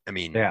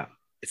mean,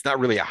 it's not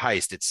really a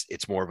heist.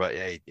 It's more of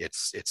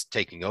it's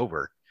taking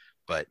over,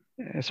 but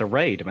it's a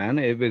raid, man.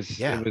 It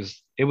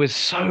was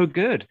so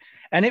good.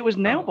 And it was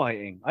nail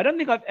biting. I don't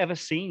think I've ever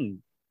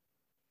seen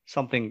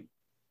something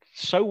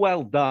so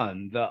well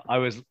done that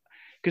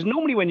because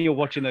normally when you're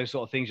watching those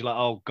sort of things, you're like,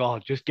 oh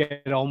God, just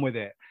get on with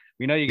it.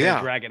 You're going to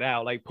drag it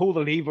out, like pull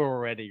the lever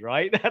already,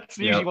 right? That's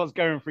usually what's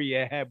going through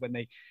your head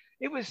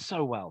it was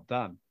so well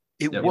done.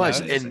 It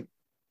was. And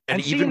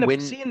even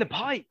seeing the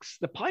Pikes,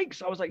 I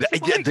was like,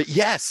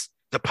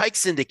 the Pike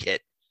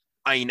Syndicate,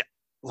 I mean,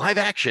 live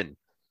action.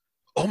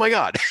 Oh my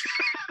God.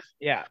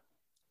 Yeah.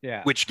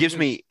 Which gives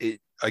me,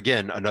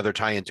 again, another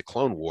tie into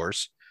Clone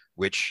Wars,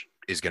 which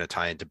is going to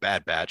tie into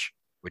Bad Batch,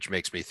 which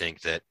makes me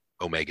think that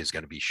Omega is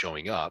going to be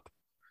showing up.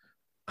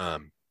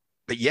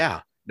 But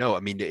yeah, no, I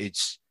mean, it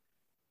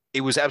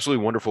was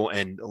absolutely wonderful.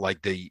 And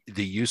like the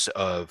use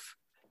of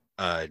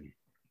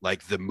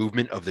like the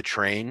movement of the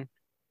train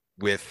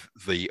with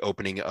the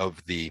opening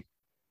of the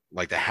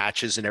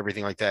hatches and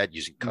everything like that,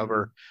 using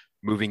cover,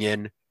 moving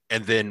in.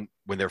 And then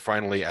when they're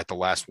finally at the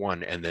last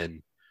one, and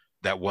then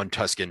that one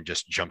Tusken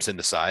just jumps in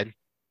the side.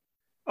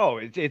 Oh,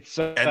 it's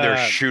and they're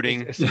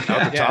shooting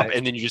out the top,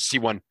 and then you just see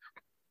one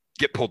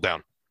get pulled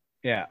down.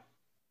 Yeah.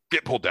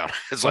 get pulled down.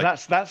 It's Well,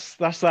 like,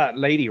 that's that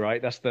lady,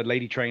 right? That's the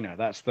lady trainer.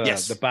 That's the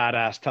Yes. the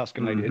badass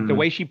Tuscan lady. Mhm. The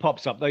way she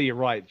pops up, though, you're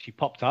right. She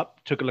popped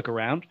up, took a look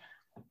around,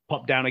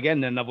 popped down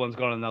again, then another one's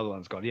gone, another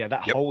one's gone. Yeah,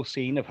 that Yep. whole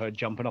scene of her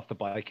jumping off the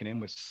bike and in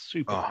was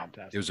super oh,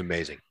 fantastic. it was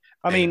amazing.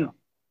 I and- mean,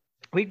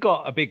 we've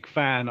got a big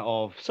fan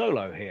of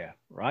Solo here,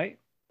 right?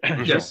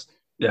 Yes.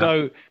 Yeah.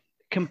 So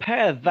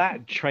compare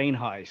that train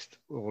heist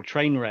or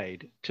train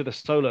raid to the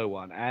Solo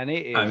one, and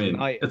it is I mean,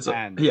 night it's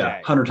and yeah, day.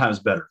 100 times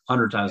better.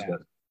 100 times Yeah.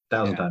 better.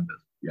 1,000 Yeah. times better.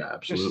 Yeah,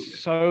 absolutely.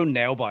 Just so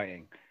nail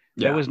biting.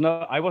 Yeah.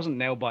 I wasn't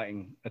nail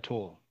biting at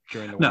all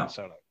during the No. one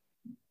Solo.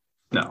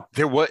 No.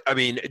 There was, I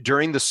mean,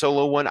 during the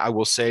Solo one, I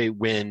will say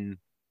when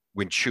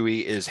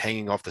Chewie is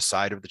hanging off the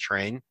side of the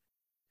train,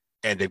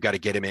 and they've got to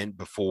get him in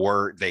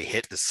before they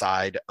hit the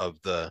side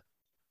of the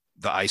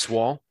ice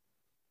wall.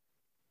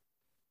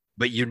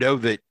 But you know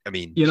that, I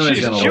mean, You know he's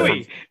It's gonna Chewie.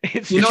 live.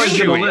 It's You know he's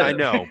Chewie. gonna Chewie, live. I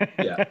know.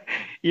 Yeah.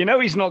 You know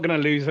he's not going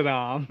to lose an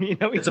arm. You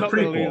know he's It's a not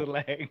going to prequel. lose a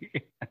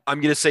leg. I'm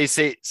gonna say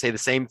the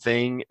same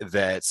thing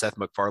that Seth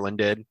MacFarlane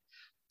did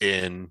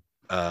in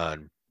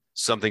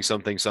something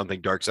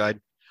Dark Side.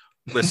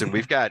 Listen,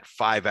 we've got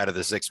 5 out of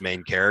the 6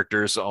 main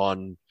characters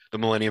on the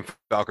Millennium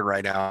Falcon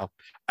right now.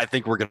 I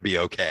think we're gonna be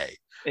okay.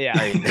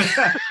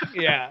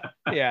 Yeah.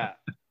 yeah.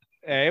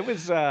 It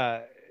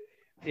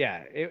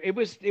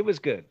was it was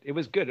good. It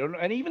was good.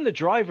 And even the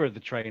driver of the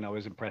train I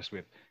was impressed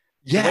with.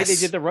 The way they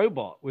did the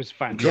robot was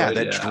fantastic. yeah, droid,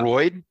 that yeah.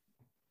 droid,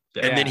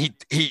 Yeah. and then he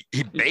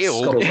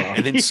bailed scuttles off.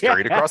 and then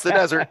scurried across the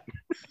desert.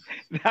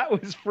 That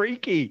was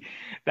freaky.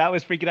 That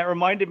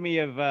reminded me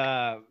of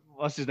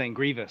what's his name,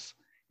 Grievous.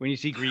 When you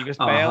see Grievous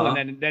bail Uh-huh.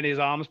 and then his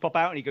arms pop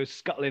out and he goes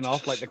scuttling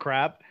off like the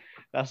crab.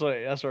 That's what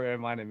it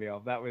reminded me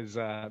of. That's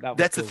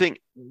That's the cool. thing.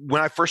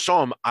 When I first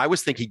saw him, I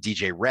was thinking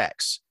DJ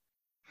Rex.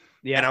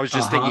 Yeah. And I was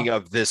just Uh-huh. thinking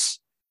of this,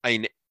 I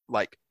mean,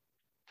 like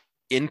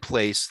in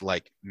place,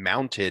 like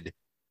mounted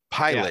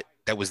pilot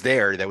that was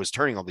there, that was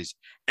turning all these,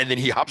 and then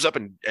he hops up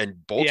and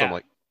bolts. Yeah. I'm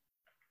like,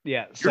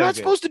 yeah. you're not good.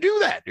 supposed to do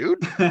that,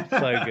 dude.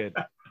 So good.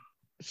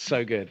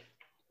 So good.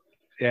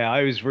 Yeah,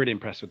 I was really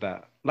impressed with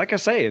that. Like I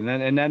say, and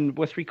then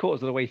we're 3/4 of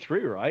the way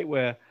through, right?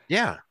 Where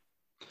Yeah.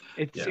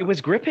 Yeah. it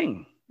was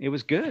gripping. It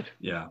was good.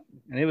 Yeah.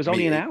 And it was I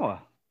only mean, an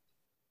hour.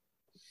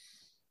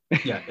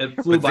 Yeah.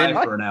 It flew But by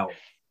then- for an hour.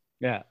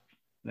 Yeah.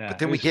 But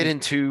then we get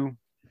into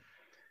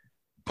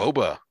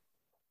Boba,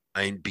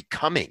 I mean,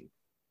 becoming.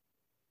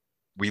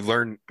 We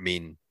learn, I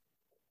mean,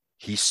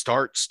 he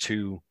starts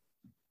to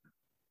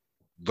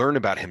learn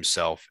about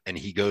himself and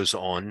he goes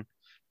on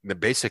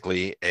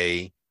basically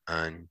a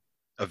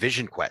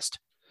vision quest.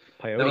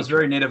 That was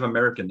very Native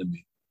American to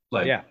me.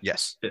 Like, yeah.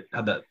 Yes. it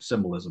had that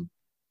symbolism.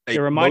 It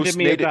reminded Most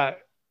me native- of that.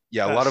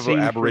 Yeah, a that lot of scene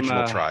from,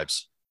 Aboriginal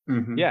tribes.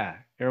 Mhm. Yeah,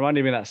 it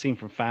reminded me of that scene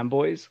from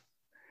Fanboys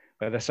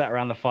where they sat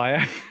around the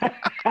fire.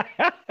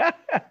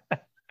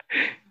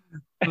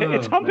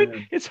 it's Oh, humping.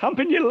 man. It's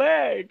humping your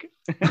leg.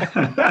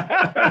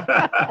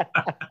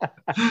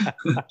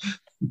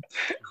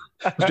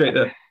 Straight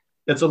up.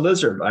 It's a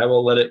lizard. I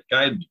will let it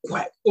guide me.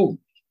 Quack. Oh,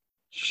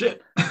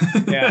 shit.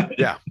 Yeah.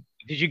 Yeah.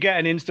 Did you get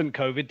an instant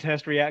COVID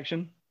test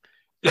reaction?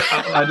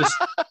 I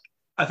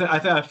think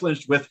I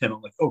flinched with him.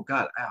 I'm like, oh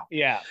God, ow.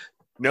 Yeah.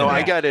 No,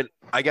 Yeah.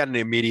 I got an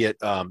immediate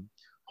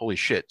holy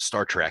shit,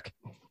 Star Trek.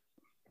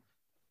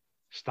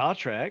 Star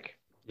Trek.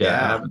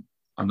 Yeah.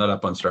 I'm not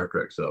up on Star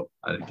Trek, so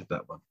I didn't get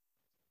that one.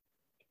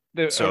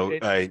 So,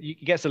 you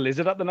gets a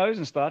lizard up the nose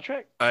in Star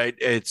Trek.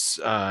 It's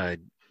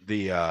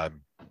the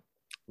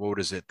what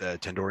is it? The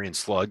Tandorian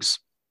slugs.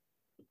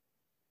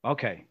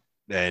 Okay.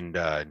 And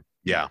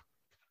yeah.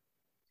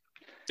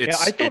 It's,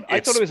 I thought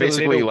it's it was a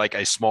basically little- like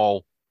a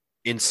small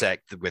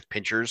insect with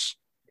pinchers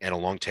and a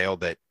long tail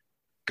that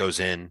goes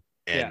in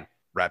and Yeah.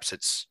 wraps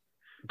its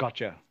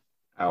Gotcha.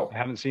 Ow. I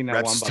haven't seen that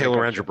wraps one. its but I tail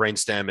around gotcha. your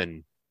brainstem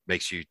and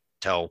makes you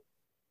tell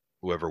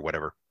whoever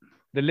whatever.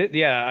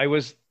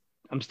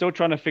 I'm still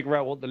trying to figure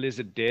out what the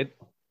lizard did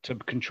to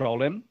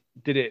control him.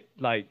 Did it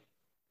like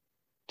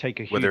take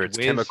a huge Whether it's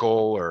whiz? chemical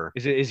or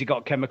Is he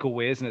got chemical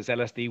whiz and it's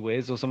LSD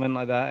whiz or something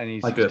like that? And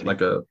he's Like just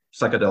a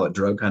psychedelic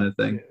drug kind of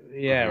thing.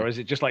 yeah, or is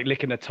it just like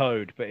licking a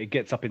toad, but it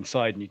gets up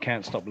inside and you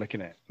can't stop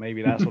licking it?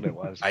 Maybe that's what it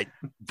was.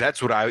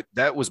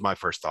 that was my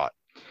first thought.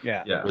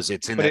 Yeah. Yeah. Was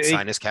it's in But that it-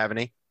 sinus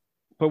cavity?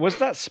 But was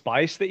that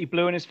spice that he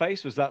blew in his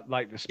face? Was that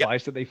like the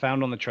spice that they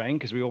found on the train?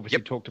 Because we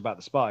obviously talked about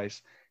the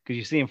spice. Because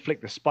you see him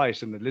flick the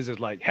spice and the lizard's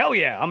like, hell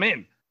yeah, I'm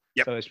in.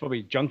 Yep. So it's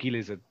probably junkie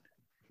lizard.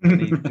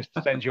 And he just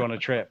sends you on a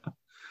trip.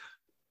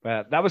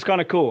 But that was kind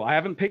of cool. I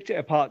haven't picked it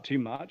apart too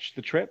much,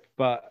 the trip,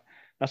 but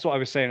that's what I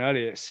was saying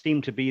earlier. It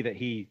seemed to be that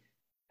he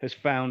has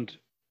found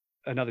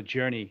another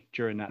journey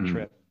during that Mm.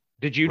 trip.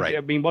 Did you, Right. I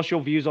mean, what's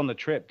your views on the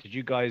trip? Did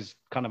you guys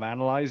kind of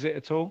analyze it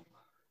at all?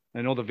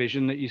 And all the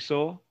vision that you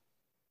saw?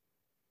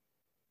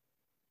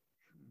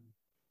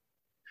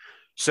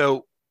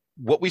 So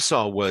what we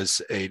saw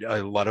was a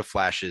lot of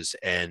flashes,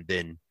 and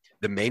then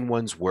the main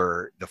ones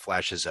were the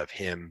flashes of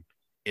him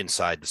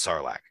inside the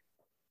Sarlacc.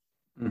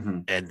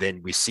 Mhm. And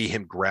then we see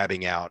him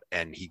grabbing out,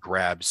 and he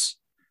grabs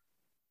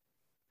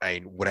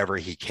whatever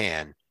he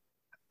can.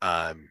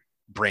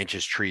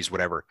 branches, trees,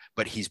 whatever,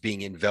 but he's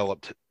being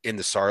enveloped in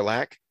the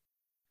Sarlacc.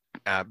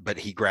 But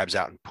he grabs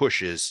out and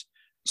pushes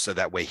so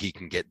that way he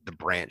can get the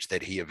branch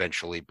that he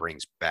eventually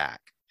brings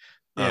back.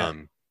 Yeah.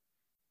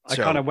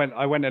 I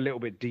went a little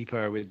bit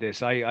deeper with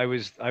this. I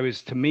was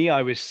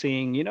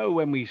seeing,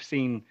 when we've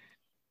seen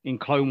in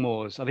Clone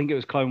Wars, I think it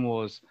was Clone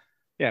Wars.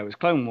 Yeah, it was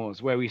Clone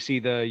Wars where we see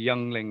the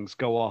younglings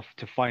go off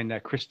to find their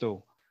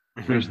crystal,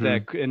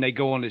 and they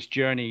go on this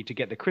journey to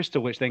get the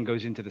crystal, which then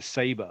goes into the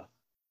saber,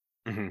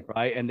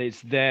 right? And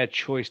it's their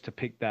choice to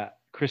pick that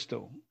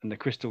crystal, and the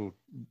crystal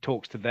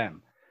talks to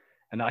them.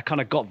 And I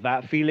kind of got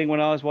that feeling when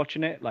I was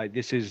watching it. Like,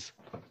 this is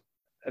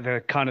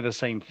the kind of the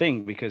same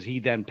thing, because he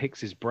then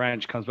picks his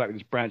branch, comes back with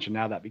his branch, and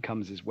now that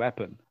becomes his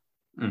weapon.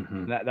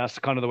 That's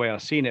kind of the way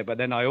I've seen it. But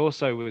then I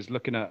also was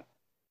looking at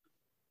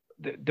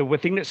the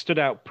thing that stood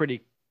out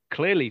pretty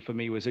clearly for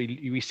me was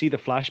we see the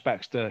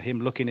flashbacks to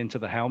him looking into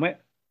the helmet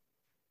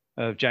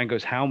of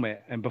Jango's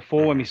helmet. And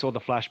before, when we saw the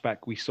flashback,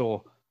 we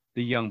saw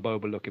the young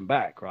Boba looking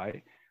back,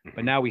 right?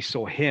 But now we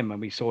saw him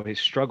and we saw his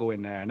struggle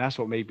in there. And that's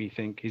what made me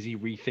think, is he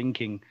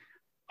rethinking,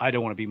 I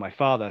don't want to be my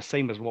father?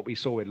 Same as what we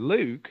saw with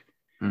Luke,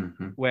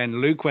 when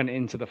Luke went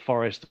into the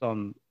forest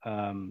on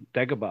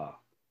Dagobah.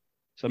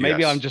 So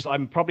maybe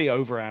I'm probably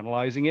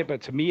overanalyzing it,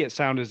 but to me,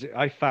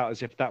 I felt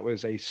as if that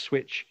was a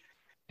switch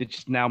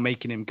that's now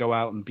making him go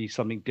out and be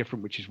something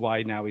different, which is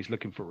why now he's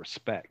looking for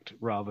respect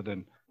rather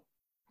than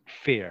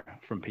fear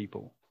from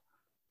people.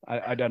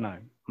 I don't know.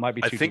 Might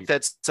be too deep.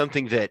 That's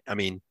something that, I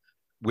mean,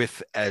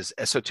 with as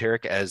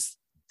esoteric as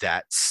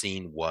that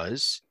scene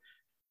was,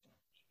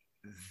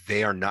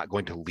 they are not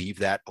going to leave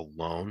that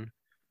alone.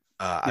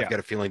 I've got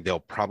a feeling they'll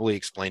probably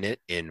explain it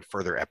in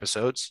further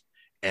episodes,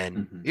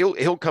 and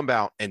he'll come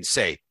out and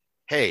say,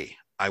 hey,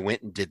 I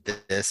went and did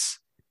this.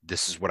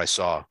 This is what I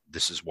saw.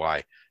 This is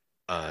why.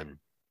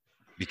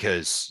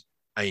 Because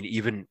I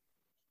mean,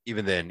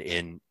 even then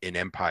in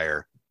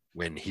Empire,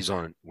 when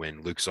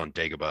Luke's on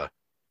Dagobah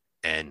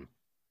and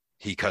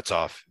he cuts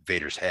off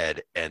Vader's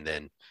head, and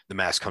then the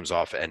mask comes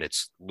off and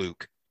it's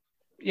Luke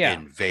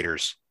in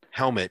Vader's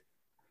helmet.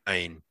 I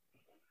mean,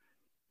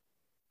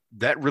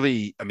 that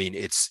really, I mean,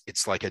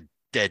 it's like a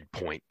dead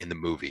point in the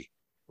movie.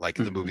 Like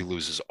the movie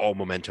loses all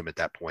momentum at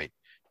that point,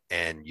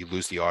 and you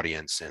lose the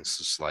audience, and it's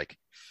just like,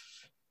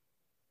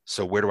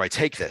 so where do I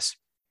take this?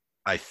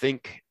 I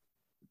think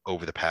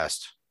over the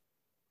past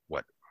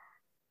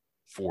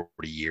 40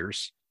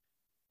 years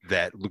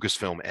that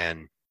Lucasfilm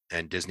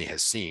and Disney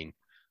has seen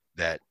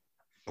that,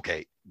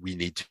 okay, we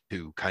need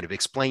to kind of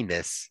explain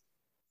this.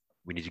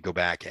 We need to go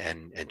back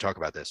and talk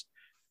about this.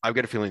 I've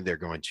got a feeling they're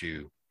going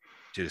to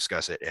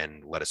discuss it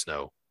and let us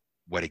know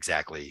what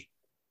exactly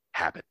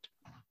happened.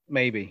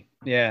 Maybe.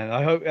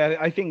 Yeah,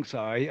 I think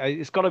so.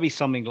 It's got to be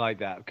something like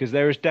that, because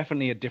there is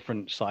definitely a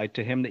different side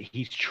to him that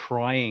he's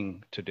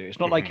trying to do. It's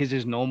not like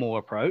his normal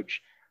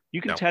approach.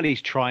 You can tell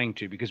he's trying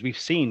to, because we've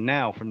seen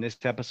now from this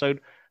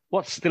episode,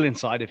 what's still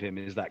inside of him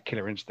is that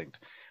killer instinct.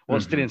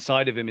 What's still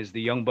inside of him is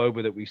the young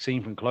Boba that we've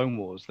seen from Clone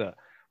Wars that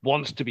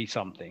wants to be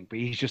something, but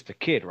he's just a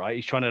kid, right?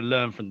 He's trying to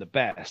learn from the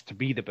best to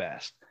be the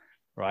best,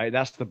 right?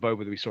 That's the Boba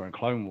that we saw in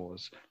Clone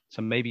Wars.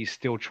 So maybe he's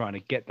still trying to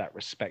get that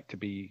respect to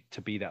be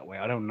that way.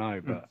 I don't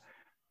know,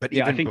 but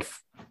yeah, I think.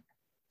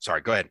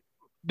 Sorry, go ahead.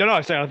 No,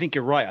 I think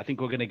you're right. I think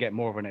we're going to get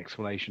more of an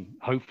explanation,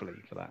 hopefully,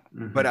 for that.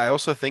 But I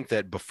also think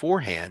that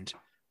beforehand,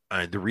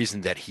 the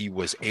reason that he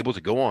was able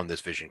to go on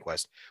this vision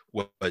quest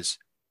was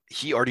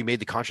he already made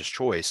the conscious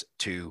choice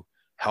to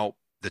help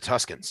the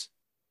Tuskens.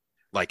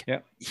 Like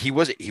he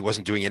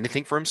wasn't doing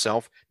anything for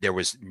himself. There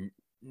was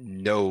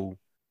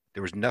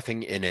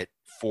nothing in it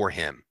for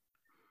him.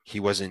 He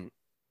wasn't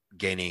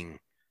gaining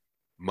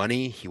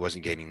money. He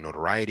wasn't gaining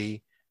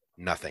notoriety,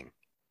 nothing.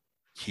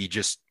 He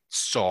just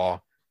saw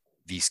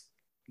these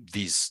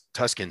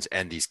Tuskens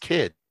and these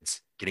kids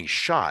getting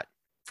shot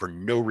for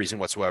no reason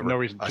whatsoever. No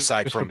reason,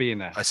 aside from being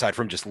there. Aside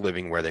from just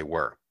living where they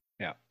were.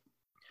 Yeah.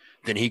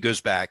 Then he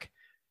goes back.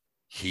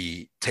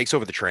 He takes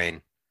over the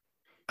train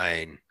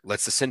and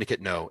lets the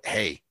Syndicate know,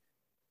 hey,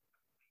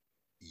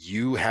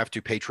 you have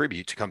to pay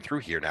tribute to come through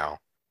here now,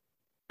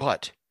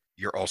 but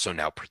you're also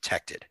now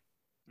protected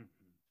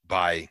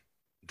by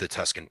the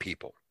Tusken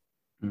people.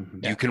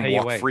 You can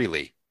walk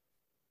freely.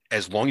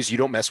 As long as you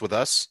don't mess with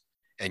us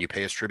and you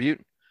pay us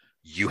tribute,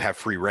 you have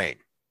free reign.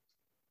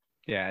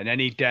 Yeah, and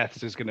any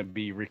deaths is going to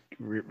be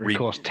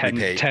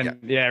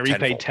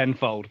repaid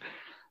tenfold.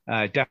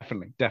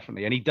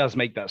 Definitely. And he does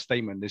make that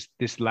statement.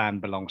 This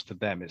land belongs to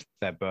them. It's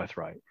their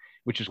birthright,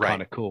 which is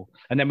kind of cool.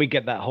 And then we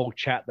get that whole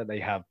chat that they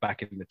have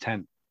back in the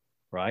tent,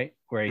 right?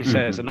 Where he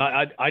says, and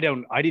I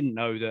didn't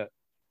know that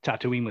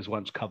Tatooine was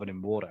once covered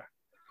in water.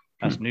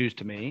 That's news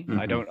to me.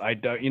 I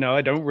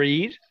don't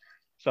read,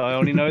 so I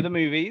only know the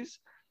movies.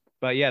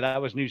 But yeah,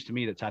 that was news to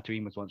me that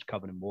Tatooine was once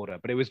covered in water.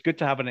 But it was good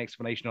to have an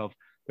explanation of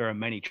there are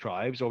many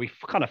tribes, or we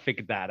kind of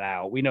figured that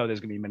out. We know there's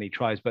going to be many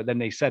tribes, but then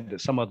they said that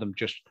some of them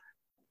just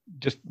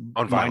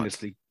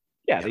mindlessly,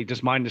 they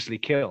just mindlessly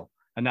kill,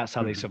 and that's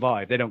how they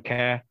survive. They don't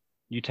care.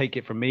 You take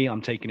it from me,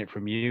 I'm taking it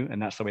from you, and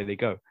that's the way they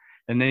go.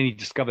 And then he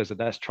discovers that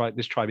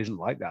this tribe isn't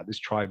like that. This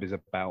tribe is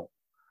about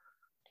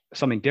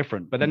something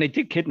different. But then they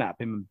did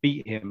kidnap him and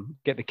beat him,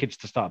 get the kids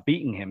to start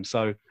beating him.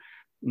 So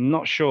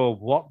not sure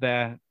what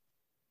their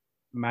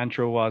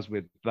mantra was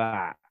with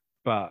that,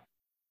 but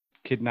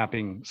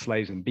kidnapping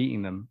slaves and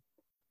beating them,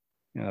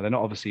 they're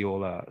not obviously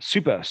all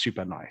super,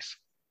 super nice.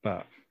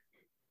 But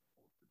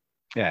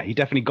yeah, he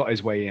definitely got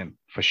his way in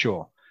for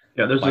sure.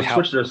 Yeah, there's a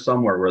switch there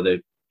somewhere where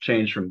they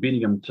changed from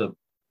beating him to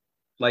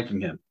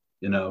liking him,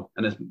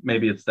 and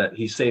maybe it's that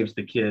he saves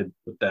the kid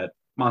with that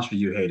monster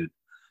you hated,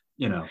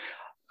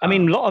 I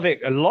mean, a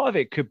lot of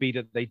it could be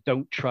that they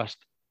don't trust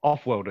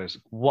off-worlders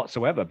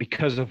whatsoever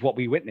because of what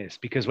we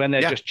witnessed. Because when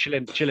they're just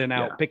chilling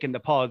out, picking the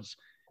pods,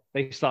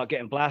 they start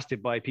getting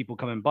blasted by people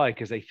coming by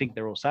because they think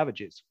they're all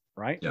savages,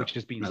 right? Yeah. Which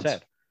has been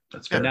said.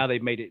 That's fair. And now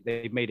they've made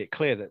it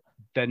clear that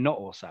they're not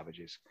all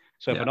savages.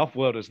 So if an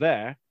off-worlder's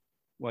there,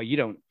 well, you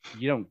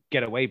don't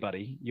get away,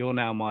 buddy. You're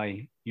now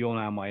my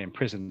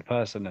imprisoned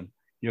person, and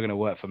you're going to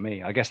work for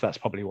me. I guess that's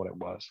probably what it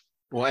was.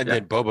 Well, and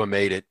then Boba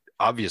made it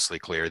obviously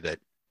clear that,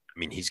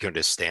 he's going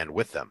to stand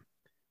with them,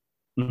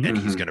 and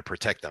he's going to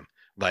protect them.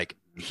 Like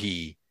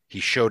he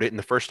showed it in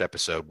the first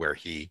episode where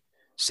he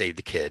saved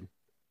the kid,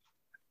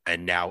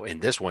 and now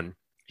in this one,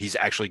 he's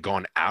actually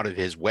gone out of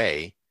his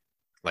way.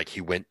 Like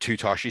he went to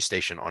Tosche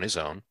Station on his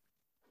own,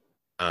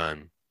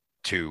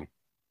 to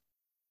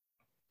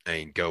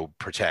go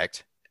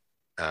protect,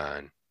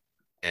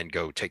 and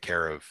go take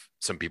care of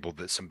some people,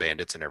 some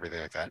bandits and everything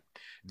like that.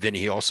 Then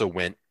he also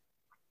went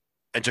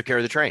and took care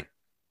of the train,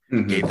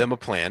 gave them a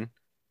plan,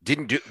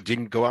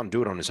 didn't go out and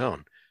do it on his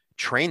own,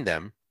 trained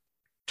them,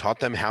 taught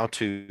them how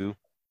to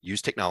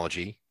use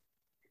technology,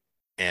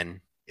 and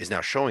is now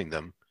showing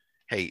them,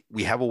 hey,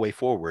 we have a way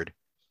forward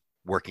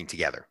working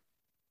together.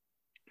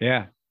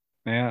 Yeah.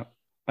 Yeah.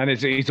 And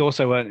he's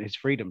also earned his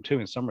freedom too,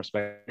 in some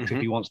respects.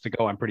 If he wants to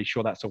go, I'm pretty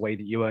sure that's a way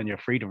that you earn your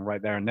freedom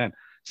right there and then.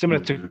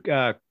 Similar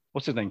to,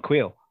 what's his name?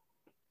 Queel.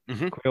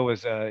 Queel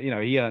was,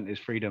 he earned his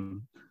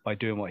freedom by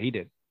doing what he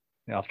did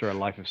after a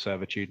life of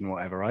servitude and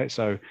whatever, right?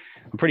 So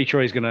I'm pretty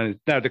sure he's going to.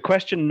 Now, the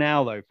question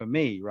now, though, for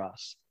me,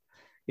 Russ,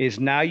 is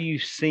now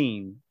you've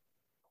seen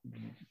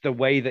the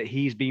way that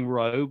he's been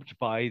robed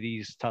by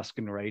these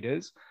Tusken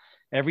Raiders.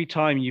 Every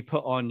time you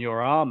put on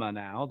your armor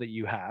now that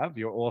you have,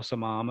 your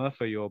awesome armor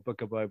for your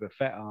Book of Boba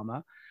Fett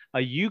armor,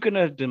 are you going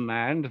to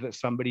demand that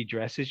somebody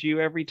dresses you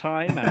every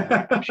time and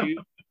wraps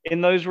you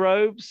in those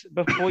robes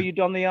before you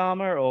don the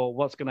armor, or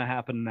what's going to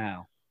happen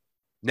now?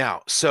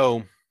 Now,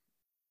 so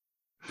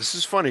this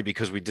is funny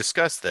because we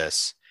discussed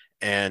this,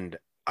 and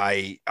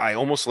I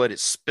almost let it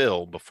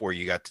spill before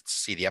you got to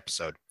see the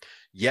episode.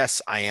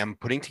 Yes, I am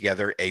putting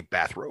together a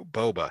bathrobe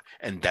Boba,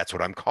 and that's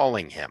what I'm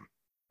calling him.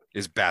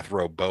 Is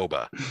bathrobe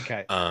Boba.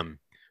 Okay.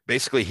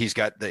 Basically he's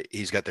got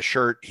the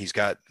shirt, he's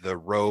got the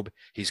robe,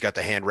 he's got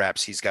the hand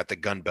wraps, he's got the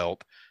gun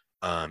belt,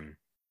 and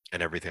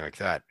everything like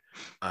that.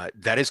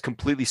 That is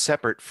completely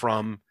separate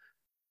from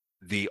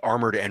the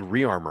armored and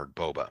re-armored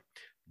Boba.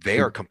 They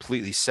are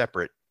completely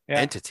separate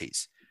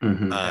entities.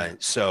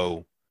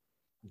 So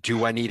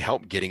do I need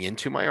help getting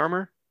into my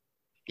armor?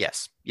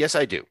 Yes,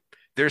 I do.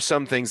 There's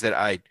some things that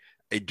I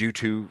due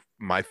to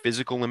my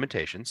physical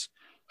limitations,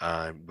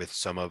 with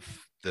some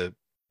of the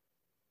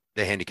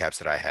handicaps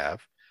that I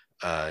have,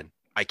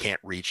 I can't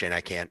reach and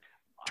I can't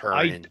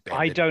turn.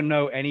 I don't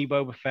know any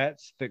Boba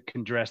Fett's that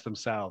can dress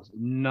themselves.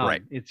 None.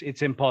 Right.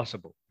 It's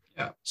impossible.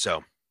 Yeah.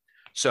 So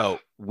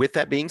with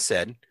that being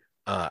said,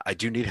 I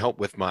do need help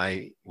with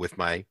my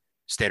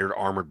standard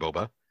armored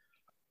Boba.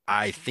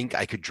 I think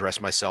I could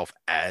dress myself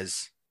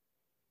as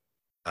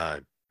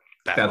bathrobe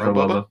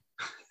Boba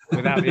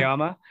without the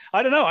armor.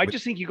 I don't know. I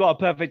just think you got a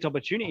perfect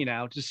opportunity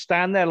now to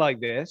stand there like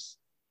this.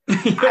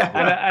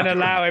 and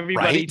allow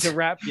everybody to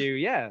wrap you.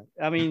 Yeah,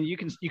 I mean, you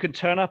can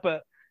turn up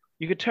at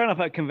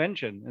a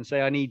convention and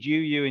say, I need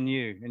you, and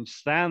you, and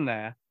stand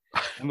there,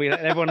 and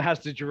everyone has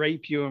to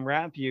drape you and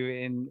wrap you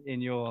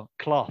in your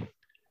cloth.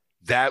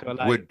 That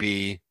would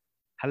be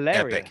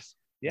hilarious. Epic.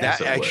 Yeah,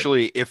 that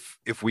actually,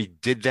 if we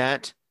did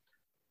that,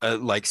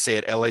 like say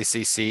at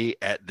LACC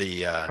at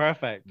the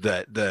perfect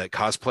the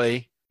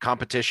cosplay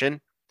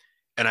competition,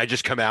 and I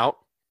just come out.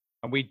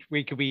 And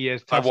we could be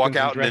as I walk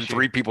out and then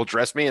 3 people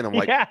dress me and I'm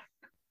like,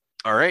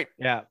 all right.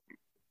 Yeah.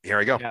 Here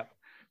I go. Yeah.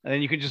 And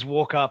then you could just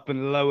walk up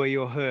and lower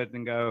your hood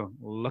and go,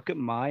 look at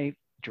my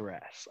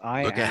dress.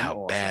 Look at how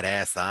awesome.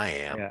 Badass I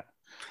am. Yeah.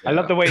 I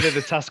love the way that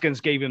the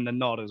Tuskens gave him the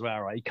nod as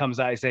well, right? He comes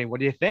out saying, what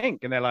do you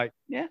think? And they're like,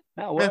 yeah,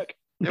 that'll work.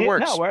 It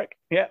works. That'll work.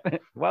 Yeah.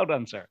 Well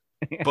done, sir.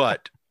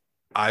 But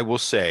I will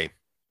say,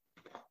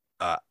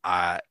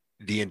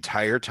 the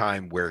entire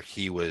time where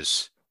he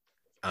was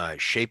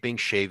shaping,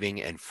 shaving,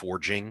 and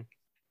forging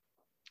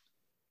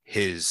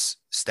his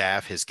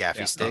staff, his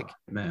gaffy stick. Oh,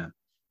 man,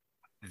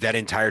 that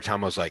entire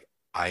time I was like,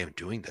 I am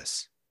doing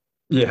this.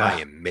 Yeah,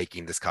 I am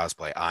making this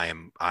cosplay. I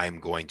am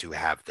going to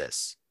have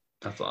this.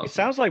 That's awesome. It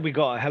sounds like we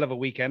got a hell of a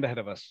weekend ahead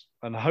of us,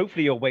 and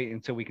hopefully you'll wait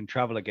until we can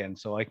travel again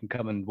so I can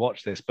come and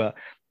watch this. But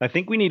I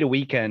think we need a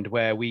weekend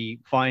where we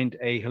find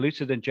a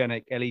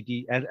hallucinogenic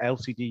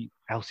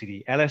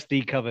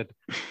LSD covered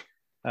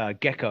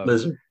gecko.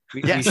 Lizard.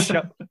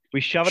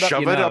 We shove it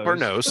up our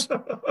nose.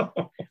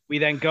 We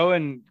then go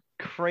and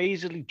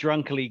crazily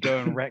drunkily go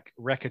and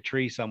wreck a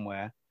tree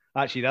somewhere.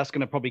 Actually, that's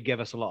going to probably give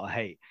us a lot of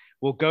hate.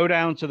 We'll go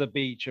down to the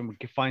beach and we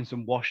can find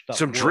some washed up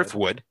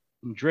driftwood.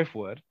 Some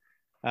driftwood.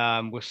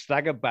 We'll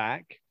stagger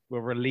back.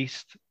 We'll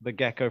release the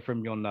gecko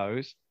from your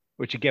nose,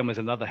 which again was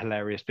another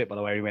hilarious bit, by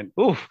the way. He went,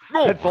 oof,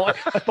 I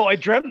thought I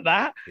dreamt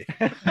that.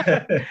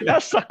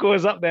 That sucker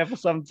was up there for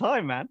some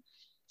time, man.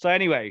 So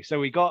anyway, so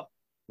we got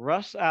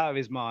Russ out of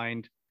his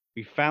mind.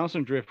 We found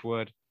some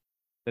driftwood.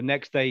 The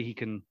next day he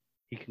can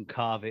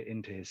carve it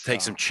into his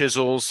take some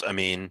chisels. I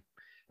mean,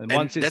 and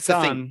once it's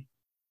done,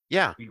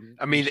 yeah,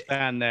 I mean,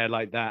 stand there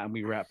like that and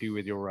we wrap you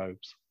with your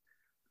robes.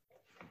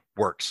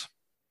 Works.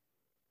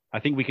 I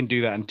think we can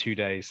do that in 2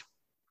 days.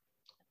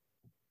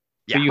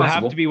 Yeah, but you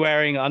have to be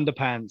wearing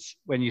underpants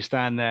when you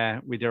stand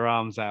there with your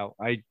arms out.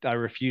 I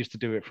refuse to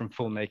do it from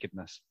full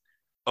nakedness.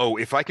 Oh,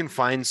 if I can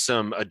find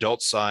some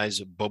adult size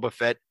Boba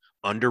Fett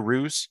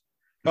underoos,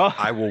 oh.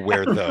 I will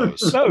wear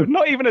those. No,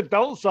 not even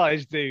adult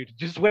size, dude.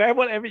 Just wear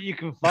whatever you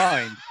can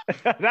find.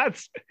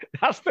 That's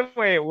the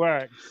way it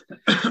works.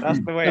 That's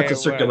the way. That's a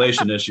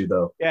circulation issue,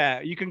 though.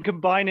 Yeah, you can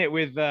combine it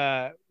with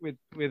oh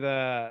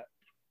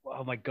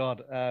my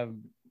god,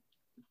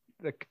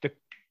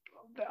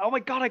 oh my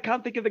god, I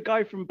can't think of the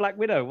guy from Black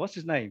Widow. What's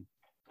his name?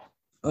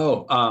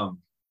 Oh,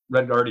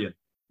 Red Guardian.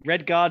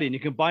 Red Guardian. You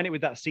combine it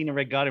with that scene of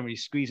Red Guardian where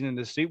he's squeezing in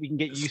the suit. We can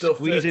get you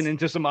squeezing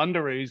into some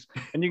underoos,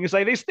 and you can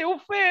say they still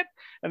fit,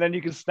 and then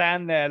you can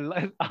stand there,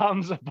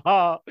 arms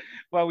apart,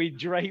 while we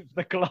drape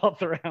the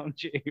cloth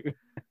around you.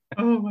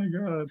 Oh my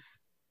god!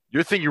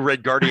 You're thinking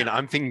Red Guardian.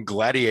 I'm thinking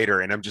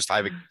Gladiator, and I'm just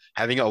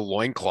having a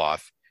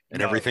loincloth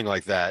and everything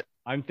like that.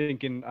 I'm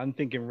thinking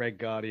Red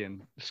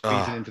Guardian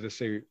squeezing into the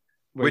suit,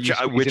 which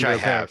I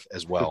have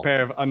as well. A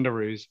pair of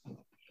underoos.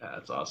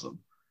 That's awesome.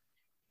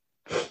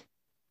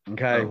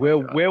 Okay,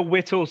 we'll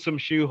whittle some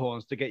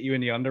shoehorns to get you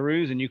in the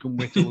underoos, and you can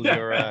whittle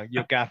your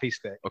gaffy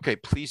stick. Okay,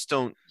 please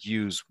don't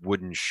use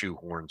wooden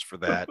shoehorns for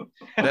that.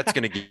 That's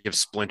going to give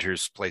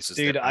splinters places.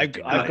 Dude, that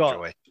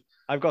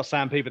I've got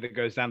sandpaper that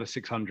goes down to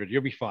 600.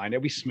 You'll be fine.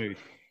 It'll be smooth.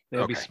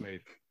 It'll be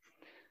smooth.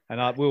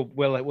 And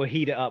we'll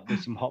heat it up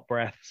with some hot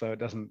breath so it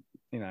doesn't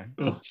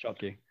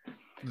shock you.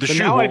 The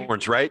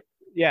shoehorns, right?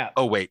 Yeah.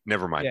 Oh wait,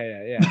 never mind.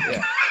 Yeah.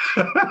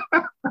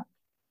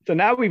 So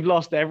now we've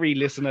lost every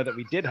listener that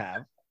we did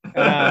have.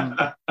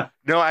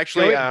 No,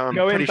 actually, I'm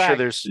pretty sure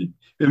there's.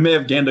 We may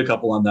have gained a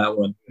couple on that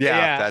one.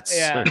 Yeah.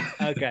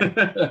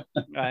 Okay.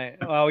 Right.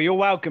 Well, you're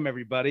welcome,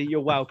 everybody.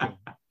 You're welcome.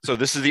 So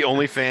this is the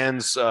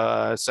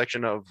OnlyFans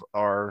section of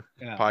our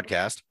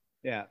podcast.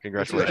 Yeah.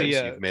 Congratulations,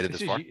 you've made it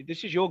this far.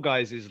 This is your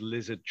guys'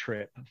 lizard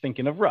trip.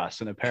 Thinking of Russ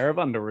and a pair of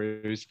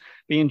underoos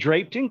being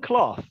draped in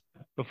cloth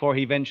before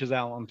he ventures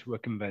out onto a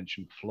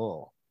convention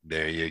floor.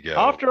 There you go.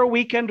 After a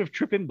weekend of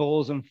tripping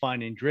balls and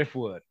finding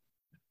driftwood.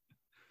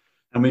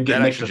 And we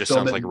that actually just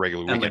sounds like a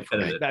regular weekend for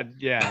me.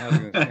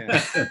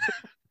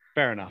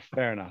 Fair enough.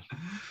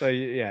 So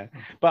yeah,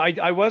 but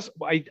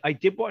I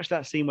did watch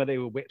that scene where they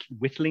were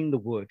whittling the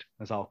wood,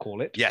 as I'll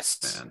call it.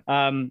 Yes.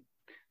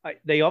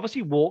 They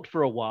obviously walked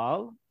for a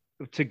while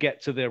to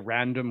get to the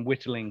random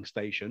whittling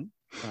station,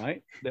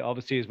 right? That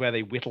obviously is where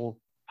they whittle.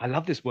 I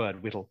love this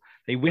word, whittle.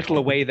 They whittle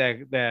away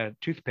their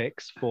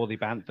toothpicks for the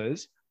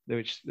Banthas,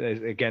 which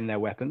is again their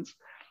weapons.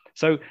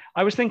 So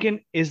I was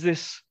thinking, is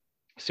this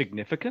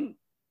significant?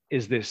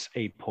 Is this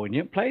a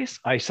poignant place?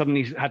 I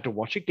suddenly had to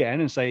watch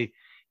again and say,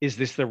 is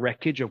this the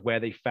wreckage of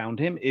where they found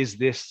him? Is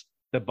this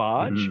the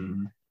barge?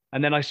 Mm-hmm.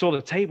 And then I saw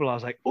the table. I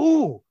was like,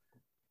 oh,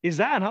 is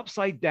that an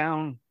upside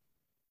down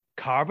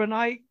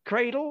carbonite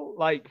cradle?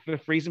 Like for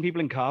freezing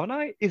people in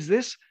carbonite? Is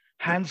this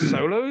Han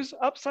Solo's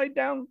upside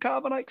down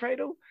carbonite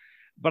cradle?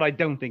 But I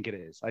don't think it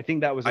is. I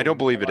think that was. I don't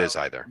believe it is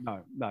either.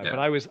 No. Yeah. But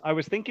I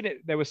was thinking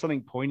there was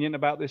something poignant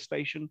about this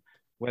station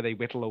where they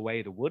whittle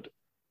away the wood.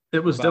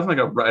 It was definitely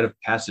a rite of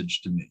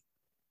passage to me.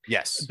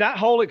 Yes. That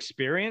whole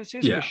experience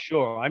is for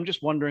sure. I'm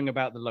just wondering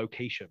about the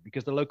location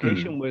because the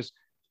location was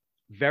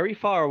very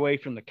far away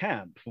from the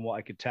camp, from what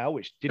I could tell,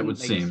 which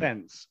didn't make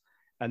sense.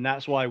 And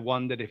that's why I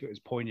wondered if it was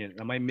poignant.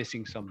 Am I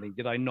missing something?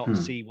 Did I not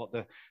see what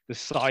the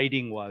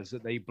siding was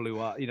that they blew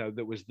up,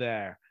 that was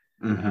there?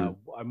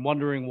 I'm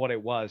wondering what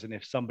it was. And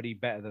if somebody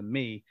better than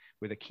me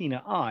with a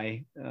keener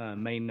eye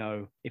may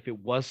know if it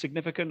was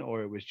significant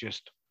or it was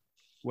just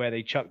where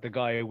they chucked the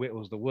guy who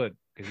whittles the wood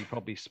because he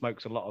probably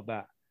smokes a lot of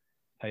that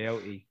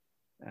peyote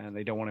and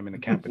they don't want him in the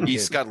camp.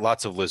 He's got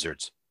lots of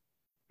lizards.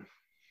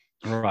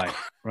 Right.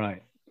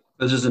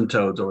 Lizards and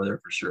toads over there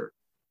for sure.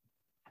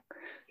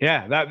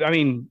 Yeah,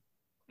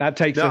 that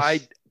takes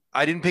us.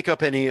 I didn't pick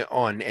up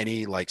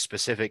any like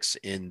specifics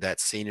in that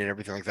scene and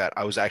everything like that.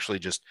 I was actually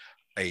just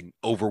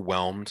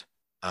overwhelmed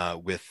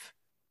with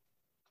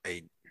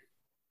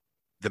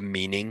the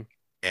meaning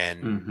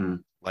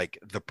and like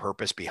the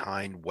purpose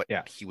behind what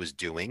he was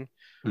doing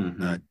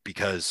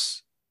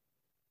because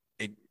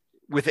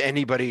with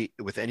anybody,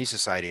 with any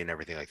society and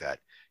everything like that,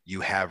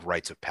 you have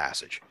rites of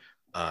passage.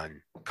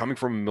 Coming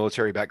from a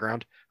military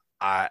background,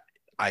 I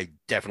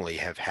definitely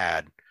have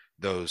had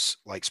those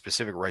like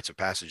specific rites of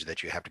passage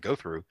that you have to go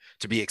through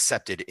to be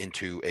accepted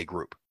into a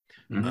group.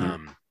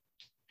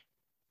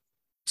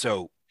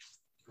 So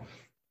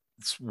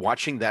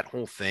watching that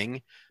whole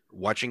thing,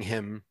 watching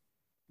him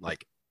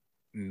like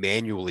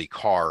manually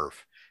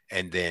carve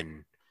and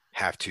then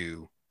have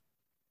to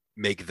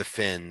make the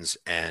fins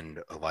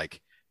and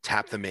like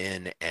tap them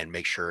in and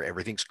make sure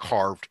everything's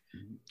carved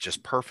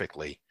just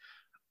perfectly,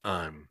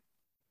 um,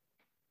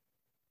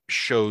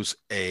 shows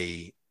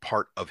a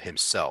part of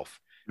himself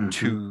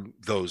to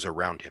those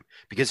around him.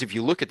 Because if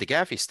you look at the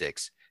gaffy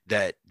sticks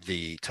that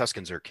the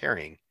Tuskens are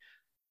carrying,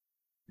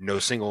 no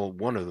single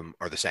one of them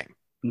are the same.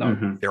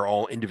 No, They're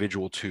all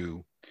individual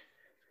to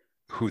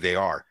who they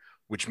are,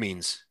 which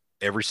means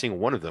every single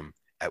one of them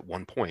at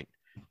one point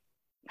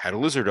had a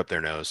lizard up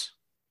their nose,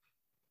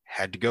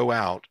 had to go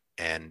out,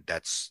 and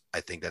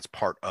I think that's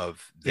part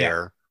of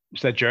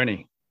it's their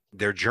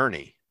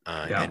journey.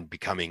 And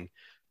becoming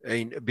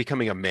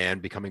a man,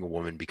 becoming a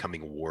woman,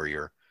 becoming a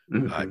warrior,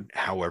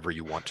 however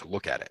you want to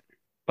look at it.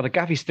 But the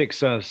gaffy stick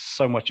serves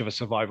so much of a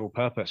survival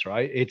purpose,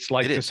 right? It's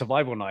like the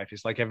survival knife.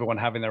 It's like everyone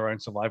having their own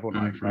survival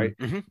knife, right?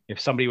 If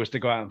somebody was to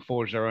go out and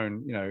forge their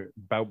own,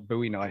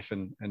 Bowie knife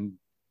and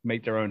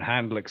make their own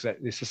handle, it's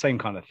the same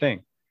kind of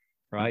thing,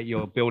 right?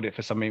 You'll build it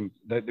for something.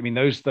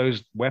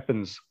 Those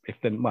weapons,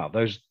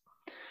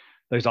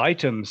 those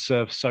items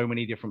serve so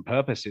many different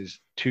purposes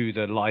to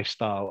the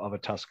lifestyle of a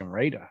Tusken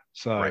Raider.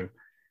 So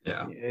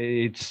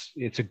it's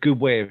a good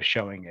way of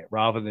showing it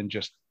rather than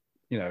just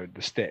the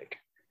stick.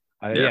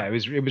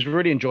 It was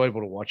really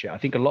enjoyable to watch it. I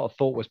think a lot of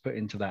thought was put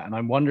into that, and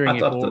I'm wondering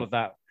if all of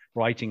that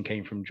writing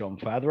came from Jon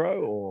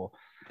Favreau, or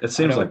it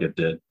seems like it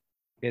did.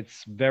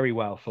 It's very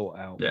well thought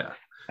out. Yeah,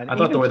 and I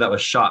thought the way that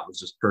was shot was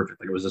just perfect.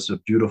 Like it was just a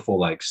beautiful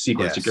like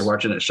sequence. Yes. You're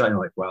watching it shot, and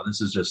you're like, wow,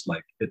 this is just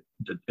like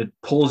it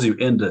pulls you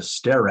in to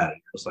stare at it.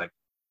 It's like,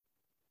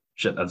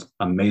 shit, that's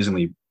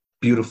amazingly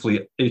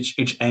beautifully.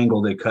 Each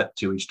angle they cut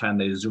to, each time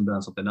they zoomed in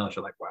on something else,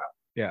 you're like, wow.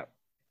 Yeah,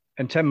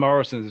 and Tim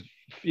Morrison's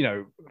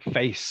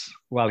face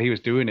while he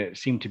was doing it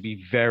seemed to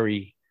be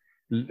very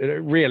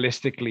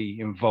realistically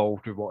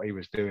involved with what he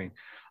was doing,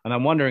 and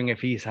I'm wondering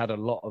if he's had a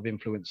lot of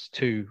influence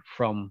too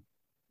from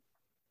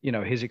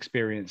his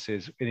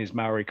experiences in his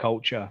Maori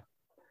culture,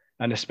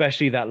 and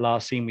especially that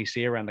last scene we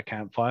see around the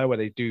campfire where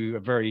they do a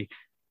very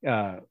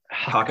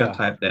haka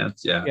type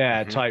dance,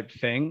 type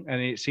thing, and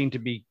it seemed to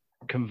be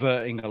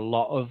converting a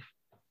lot of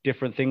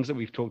different things that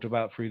we've talked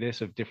about through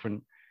this, of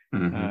different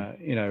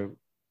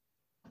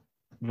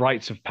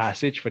rites of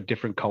passage for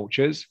different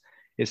cultures.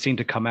 It seemed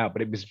to come out,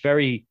 but it was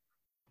very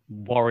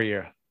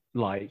warrior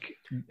like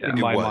in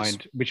my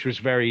mind, which was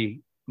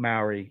very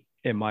Maori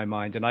in my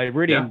mind, and I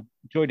really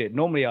enjoyed it.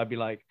 Normally I'd be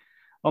like,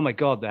 oh my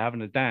god, they're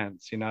having a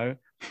dance,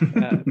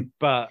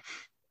 but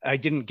I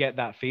didn't get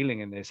that feeling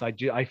in this.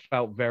 I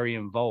felt very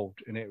involved,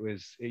 and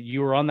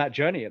you were on that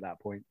journey at that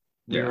point.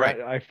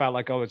 I felt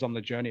like I was on the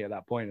journey at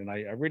that point, and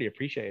I really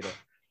appreciate it.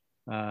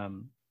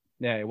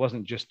 It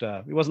wasn't just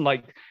it wasn't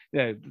like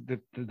the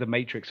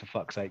Matrix, for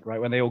fuck's sake,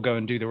 right? When they all go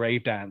and do the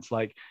rave dance,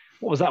 like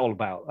what was that all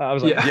about? I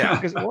was like,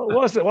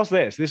 what's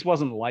this? This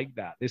wasn't like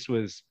that. This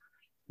was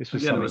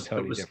something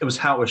totally different. It was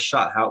how it was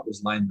shot, how it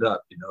was lined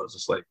up. It was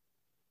just like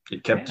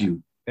it kept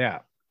you. Yeah.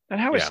 And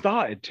how it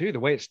started too,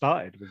 the way it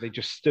started, was they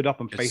just stood up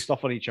and faced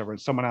off on each other,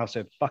 and someone else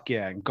said "fuck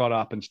yeah" and got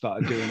up and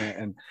started doing it,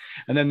 and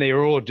then they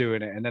were all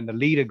doing it, and then the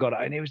leader got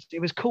up, and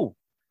it was cool.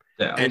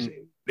 Yeah.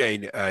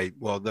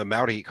 Well, the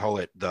Maori call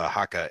it the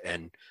haka,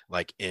 and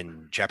like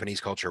in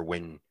Japanese culture,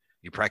 when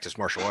you practice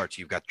martial arts,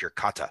 you've got your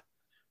kata,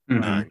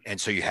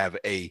 and so you have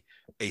a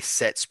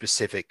set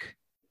specific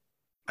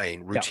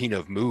routine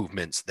of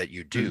movements that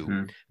you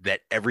do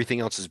that everything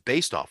else is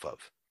based off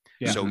of.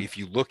 Yeah. So if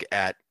you look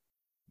at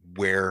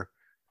where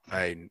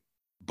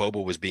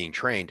Boba was being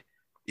trained,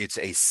 it's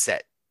a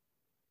set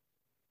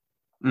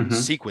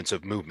sequence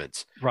of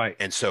movements, right?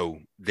 And so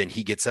then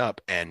he gets up,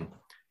 and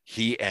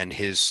he and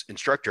his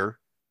instructor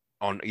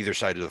on either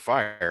side of the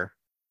fire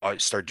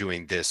start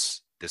doing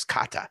this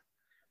kata,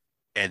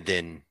 and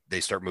then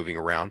they start moving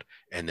around,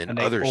 and then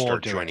others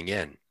start joining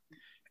in.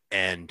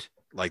 And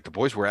like the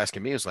boys were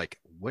asking me, I was like,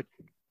 what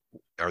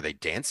are they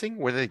dancing?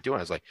 What are they doing?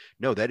 I was like,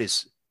 no,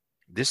 this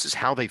is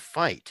how they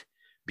fight,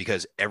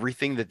 because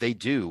everything that they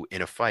do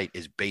in a fight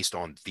is based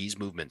on these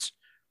movements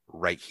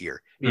right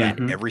here.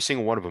 And every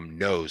single one of them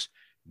knows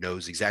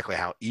exactly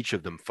how each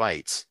of them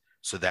fights,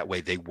 so that way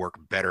they work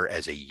better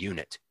as a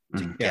unit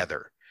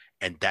together.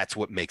 And that's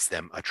what makes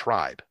them a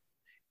tribe.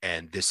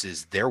 And this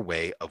is their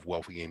way of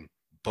welcoming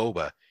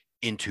Boba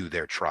into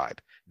their tribe.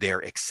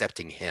 They're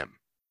accepting him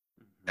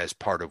as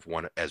part of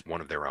one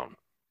of their own.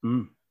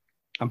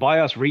 And by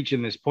us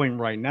reaching this point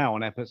right now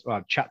on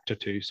chapter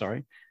 2,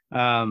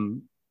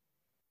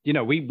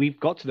 we've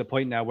got to the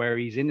point now where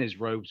he's in his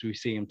robes. We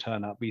see him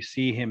turn up. We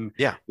see him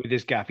with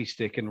his gaffy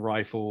stick and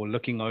rifle,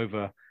 looking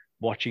over,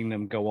 watching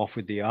them go off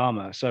with the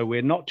armor. So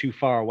we're not too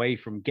far away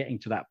from getting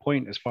to that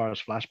point as far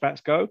as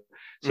flashbacks go.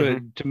 So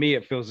to me,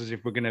 it feels as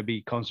if we're going to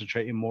be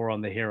concentrating more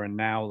on the here and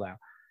now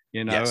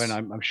and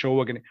I'm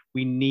sure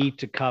we need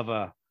to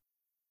cover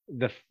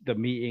the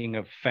meeting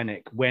of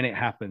Fennec when it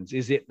happens.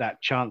 Is it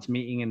that chance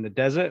meeting in the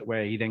desert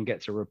where he then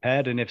gets it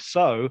repaired? And if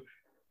so,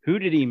 who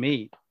did he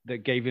meet that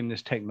gave him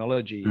this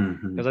technology,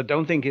 Mhm. because I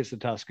don't think it's the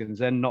Tuskens.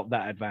 They're not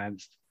that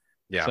advanced.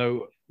 Yeah.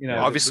 So, you know,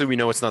 Obviously, we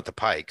know it's not the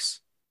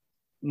Pikes.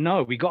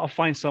 no, we got to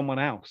find someone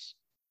else,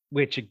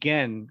 which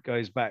again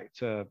goes back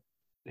to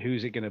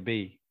who's it going to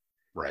be?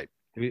 Right.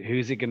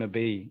 Who's it going to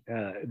be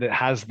that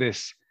has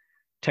this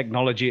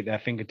technology at their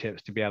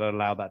fingertips to be able to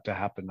allow that to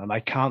happen? And I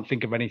can't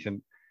think of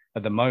anything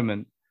at the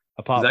moment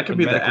apart That could from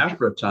be the medical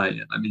Afra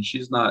tie-in. I mean,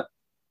 she's not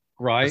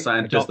a right?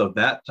 scientist of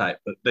that type,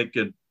 but they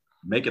could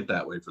make it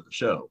that way for the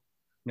show.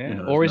 Yeah. You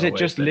know, Or is there's it no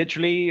just way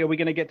literally, are we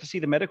going to get to see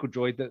the medical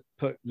droid that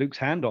put Luke's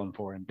hand on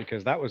for him?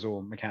 Because that was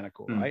all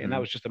mechanical, right? And that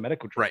Mhm. was just a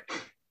medical droid. Right.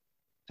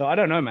 So I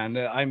don't know, man.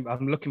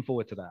 I'm looking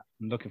forward to that.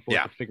 I'm looking forward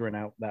Yeah. to figuring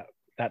out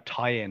that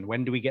tie-in.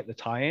 When do we get the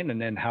tie-in? And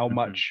then how Mhm.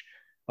 much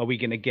are we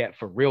going to get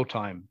for real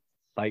time?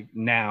 Like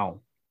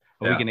now?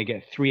 Are we Yeah. going to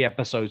get 3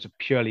 episodes of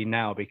purely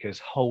now? Because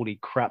holy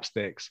crap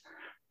sticks,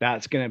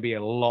 that's going to be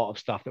a lot of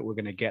stuff that we're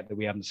going to get that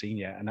we haven't seen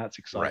yet. And that's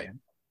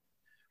exciting.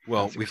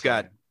 Well, That's we've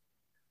got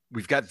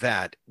exciting.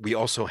 that. We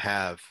also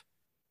have,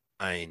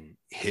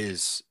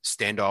 his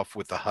standoff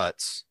with the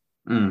Hutts.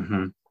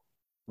 Mhm.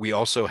 We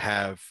also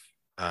have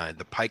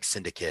the Pike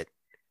Syndicate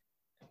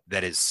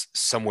that is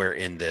somewhere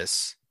in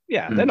this.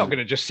 Yeah, they're not Mhm. going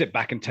to just sit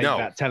back and take No.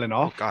 that telling Oh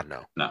off. God,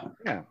 no. No.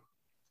 Yeah.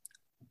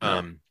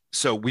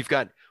 So we've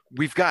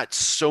got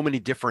so many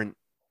different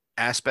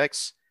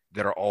aspects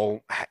that are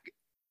all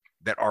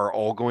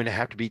going to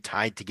have to be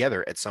tied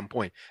together at some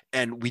point.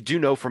 And we do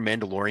know from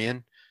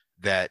Mandalorian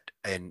that,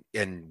 and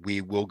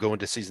we will go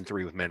into season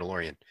 3 with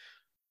Mandalorian,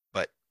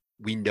 but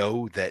we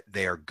know that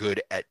they are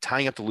good at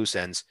tying up the loose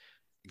ends,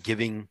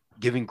 giving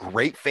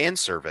great fan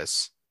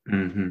service,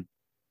 Mhm.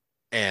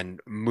 and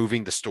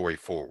moving the story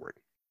forward.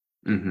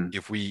 Mhm.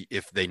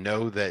 If they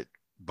know that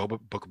Book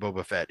of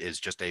Boba Fett is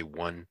just a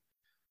one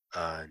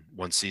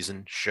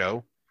season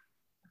show,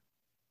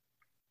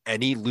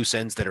 any loose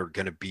ends that are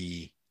going to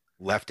be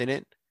left in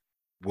it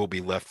will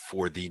be left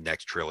for the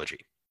next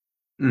trilogy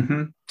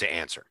Mhm. to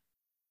answer.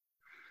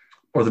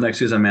 Or the next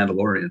season, of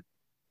Mandalorian.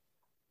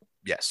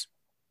 Yes,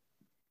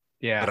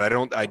 Yeah. but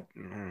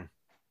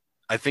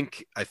I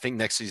think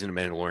next season of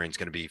Mandalorian is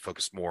going to be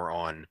focused more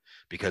on,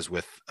 because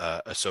with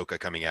Ahsoka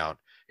coming out,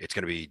 it's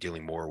going to be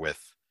dealing more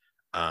with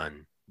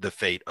the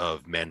fate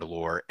of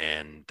Mandalore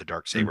and the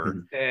Darksaber.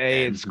 Mhm.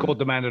 Hey, And- it's called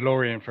The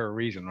Mandalorian for a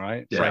reason,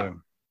 right? Yeah.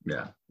 So,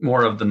 Yeah.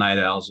 More of the Night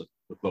Owls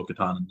with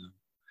Bo-Katan and them.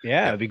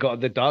 yeah, Yep. we got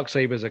the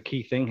Darksaber's a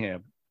key thing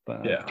here.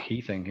 But Yeah.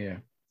 key thing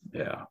here.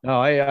 Yeah. No,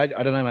 I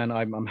don't know, man.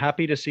 I'm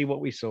happy to see what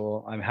we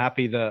saw. I'm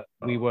happy that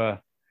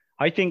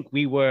I think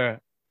we were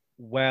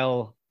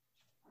well.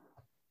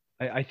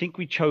 I think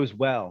we chose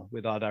well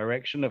with our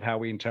direction of how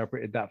we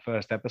interpreted that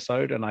first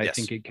episode, and I Yes.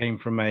 think it came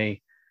from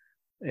a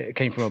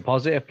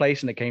positive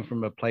place, and it came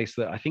from a place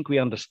that I think we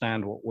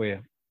understand what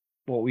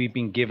we've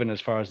been given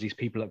as far as these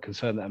people are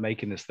concerned that are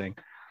making this thing.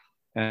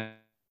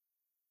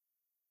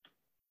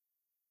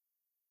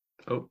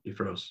 Oh, you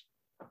froze.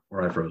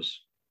 Or I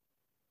froze.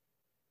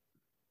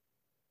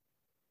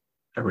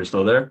 Everybody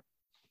still there?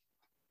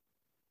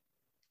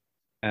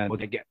 And we're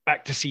gonna get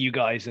back to see you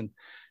guys and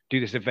do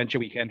this adventure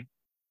weekend.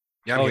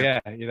 Yeah, I'm Oh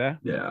here. yeah, you there?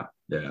 Yeah.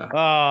 Yeah.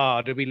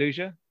 Oh, did we lose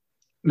you?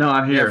 No,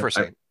 I'm Yeah, here. for a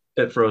second.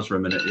 It froze for a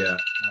minute.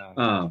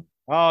 Yeah.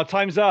 Oh,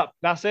 time's up.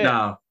 That's it.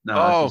 No.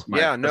 Oh, that's just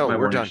yeah, that's no, my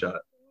we're warning done.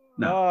 shot.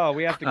 No, Oh,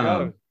 we have to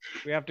go.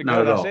 We have to not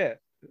go. at That's all.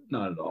 it.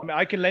 not at all. I mean,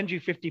 I can lend you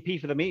 50p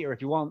for the meter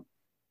if you want.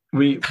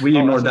 We Oh,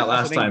 ignored that's that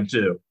last an time English.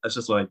 too. That's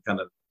just like kind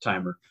of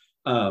timer.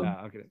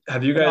 Okay.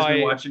 Have you No, guys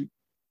been I- watching?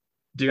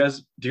 Do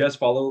you guys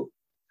follow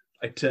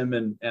like Tim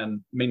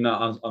and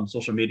Ming-Na on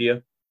social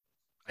media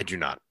I do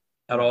not.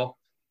 at all?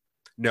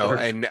 No, Or-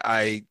 and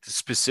I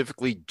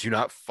specifically do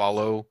not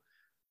follow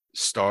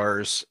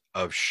stars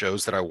of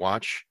shows that I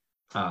watch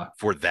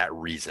for that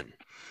reason.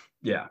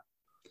 Yeah.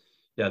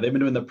 They've been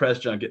doing the press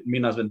junket.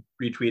 Ming-Na's been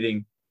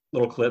retweeting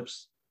little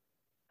clips.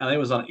 And I think it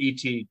was on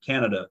ET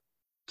Canada.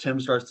 Tim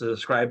starts to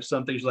describe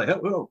something. She's like,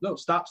 "Oh, no,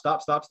 stop.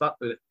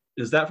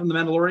 Is that from The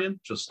Mandalorian?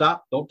 Just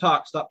stop. Don't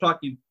talk. Stop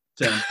talking,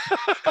 Tim."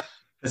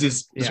 As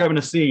he's describing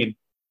a scene.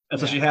 And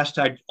so she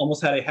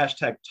almost had a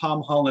hashtag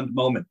Tom Holland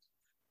moment.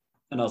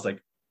 And I was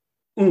like,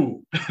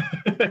 ooh.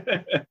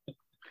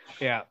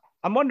 Yeah.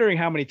 I'm wondering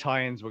how many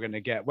tie-ins we're going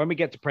to get. When we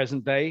get to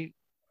present day,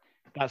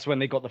 that's when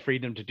they got the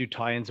freedom to do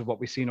tie-ins of what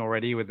we've seen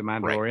already with The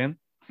Mandalorian.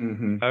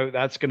 Mhm. So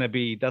that's going to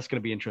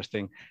be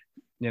interesting.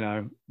 You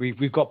know,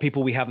 we've got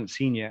people we haven't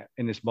seen yet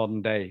in this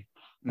modern day.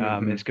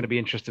 Mhm. It's going to be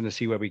interesting to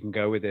see where we can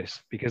go with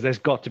this, because there's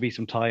got to be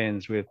some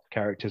tie-ins with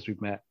characters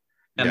we've met.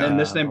 And Yeah. then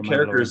misname on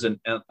characters and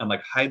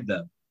like hide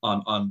them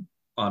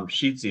on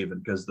sheets even,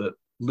 because the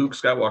Luke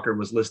Skywalker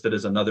was listed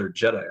as another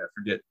Jedi. I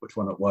forget which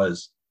one it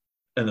was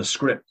in the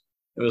script.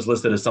 It was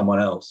listed as someone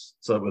else,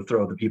 so it would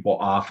throw the people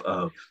off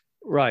of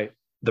Right.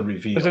 the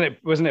reveal.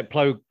 Wasn't it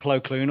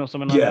Plo Koon or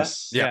something like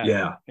Yes. that?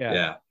 Yeah.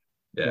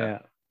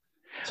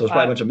 So there's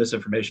probably a bunch of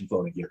misinformation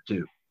floating here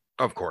too.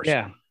 Of course.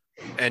 Yeah.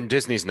 And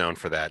Disney's known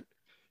for that.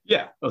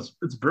 Yeah, it's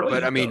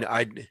brilliant. But I mean,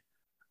 though.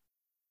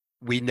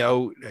 we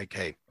know,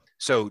 okay.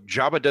 So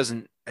Jabba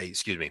doesn't,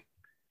 excuse me.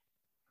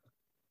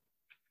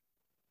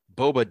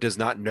 Boba does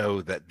not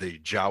know that the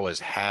Jawas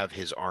have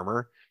his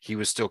armor. He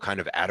was still kind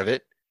of out of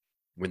it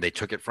when they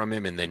took it from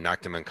him and they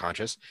knocked him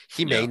unconscious.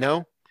 He may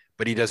know,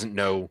 but he doesn't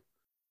know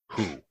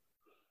who.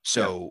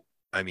 So,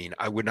 I mean,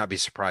 I would not be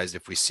surprised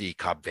if we see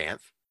Cobb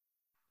Vanth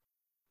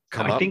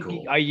come up. I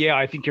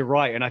think you're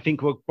right. And I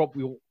think we're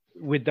probably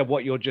with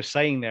what you're just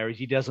saying there is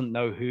he doesn't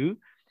know who.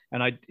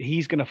 And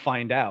he's going to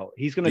find out.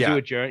 He's going to do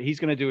a journey. He's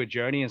going to do a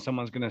journey, and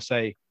someone's going to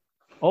say,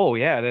 "Oh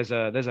yeah, there's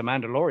a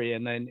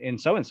Mandalorian then in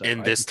so and so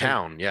in this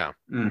town." Yeah,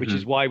 which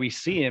is why we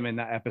see him in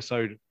that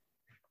episode,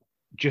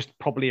 just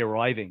probably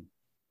arriving.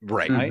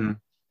 Right.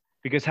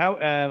 Because how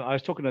I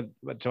was talking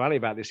to Ali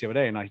about this the other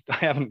day, and I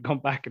haven't gone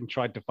back and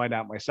tried to find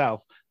out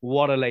myself.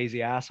 What a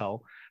lazy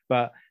asshole!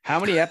 But how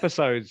many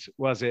episodes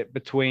was it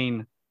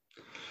between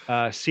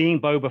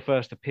seeing Boba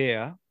first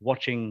appear,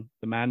 watching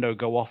the Mando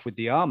go off with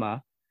the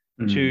armor,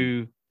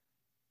 to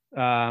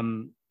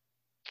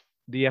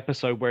the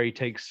episode where he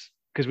takes,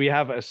 because we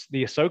have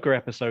the Ahsoka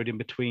episode in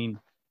between.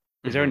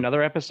 Is there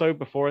another episode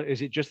before?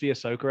 Is it just the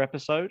Ahsoka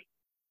episode?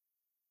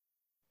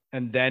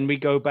 And then we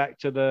go back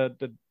to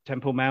the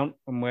Temple Mount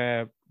and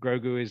where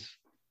Grogu is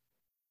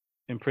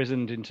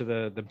imprisoned into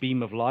the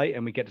beam of light,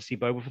 and we get to see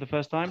Boba for the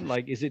first time.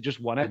 Like, is it just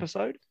one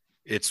episode?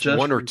 It's just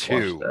one or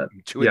two.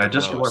 Yeah,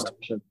 just one.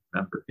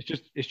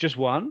 It's just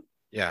one.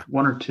 Yeah,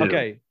 one or two.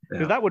 Okay,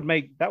 because that would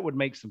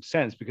make some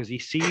sense, because he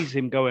sees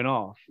him going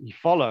off, he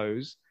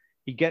follows,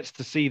 he gets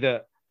to see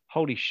that,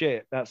 holy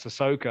shit, that's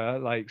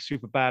Ahsoka, like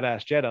super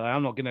badass Jedi.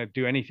 I'm not gonna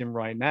do anything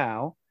right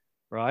now,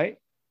 right?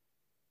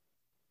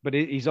 But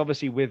he's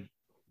obviously with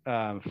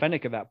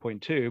Fennec at that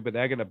point too, but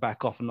they're gonna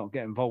back off and not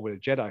get involved with a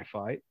Jedi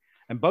fight.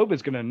 And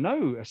Boba's gonna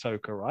know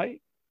Ahsoka,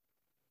 right?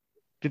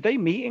 Did they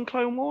meet in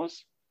Clone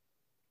Wars?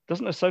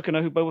 Doesn't Ahsoka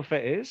know who Boba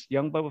Fett is?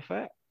 Young Boba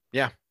Fett?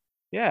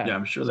 Yeah,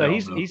 I'm sure. So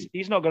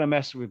he's not going to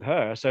mess with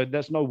her. So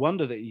there's no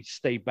wonder that he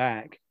stayed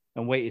back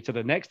and waited to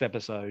the next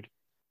episode.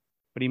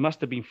 But he must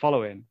have been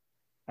following,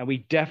 and we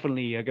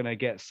definitely are going to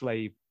get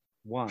Slave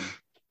One.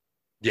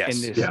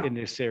 Yes. In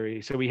this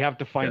series. So we have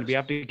to find. Yes. We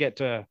have to get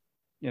to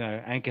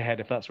Anchorhead,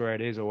 if that's where it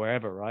is, or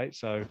wherever, right?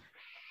 So,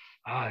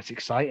 it's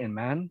exciting,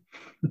 man.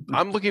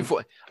 I'm looking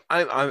for.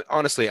 I'm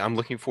honestly, I'm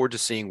looking forward to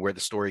seeing where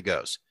the story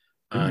goes,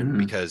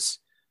 because,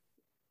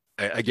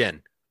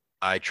 again,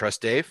 I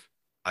trust Dave.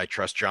 I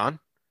trust John.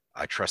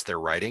 I trust their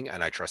writing,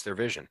 and I trust their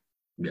vision.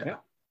 Yeah.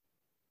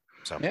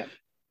 So.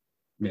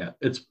 Yeah.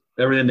 It's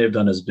everything they've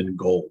done has been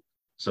gold.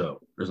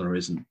 So there's no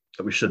reason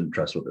that we shouldn't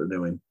trust what they're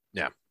doing.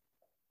 Yeah.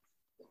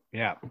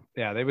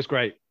 That was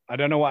great. I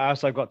don't know what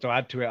else I've got to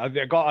add to it. I've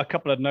got a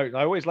couple of notes.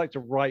 I always like to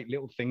write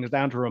little things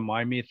down to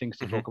remind me of things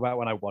to talk about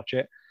when I watch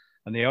it.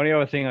 And the only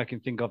other thing I can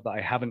think of that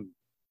I haven't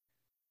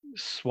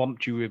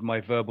swamped you with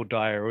my verbal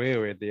diarrhea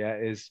with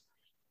yet is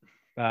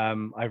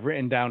I've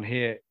written down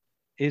here,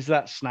 is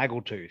that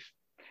Snaggletooth?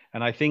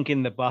 And I think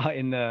in the bar,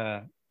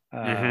 I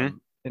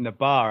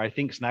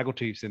think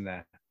Snaggletooth's in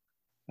there.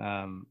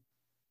 I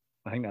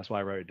think that's why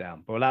I wrote it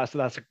down. But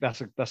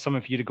that's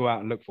something for you to go out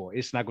and look for.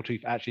 Is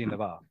Snaggletooth actually in the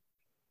bar?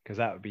 Because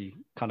that would be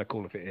kind of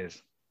cool if it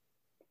is.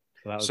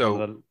 So that was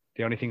one of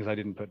the only things I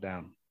didn't put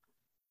down.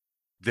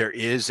 There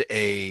is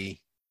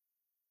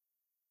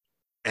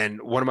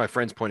and one of my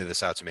friends pointed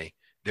this out to me.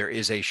 There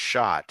is a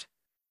shot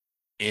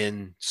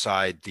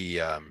inside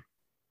the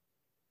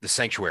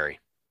sanctuary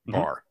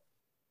bar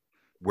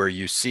where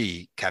you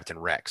see Captain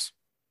Rex.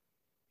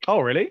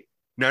 Oh, really?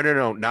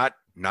 No, not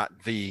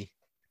the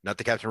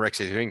Captain Rex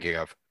you're thinking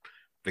of,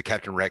 the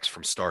Captain Rex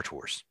from Star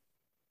Tours.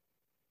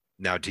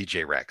 Now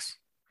DJ Rex.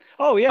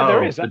 Oh yeah,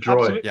 there is. The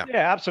droid.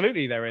 Yeah,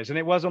 absolutely there is, and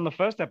it was on the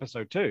first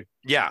episode too.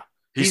 Yeah,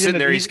 he's sitting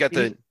there. He's got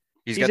the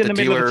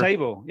middle of the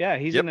table. Yeah,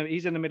 he's in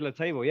the middle of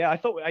the table. Yeah, I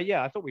thought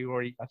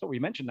we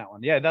mentioned that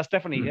one. Yeah, that's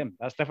definitely him.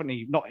 That's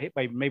definitely not him.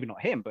 Maybe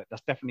not him, but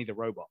that's definitely the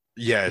robot.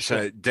 Yeah, it's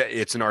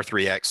an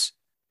R3X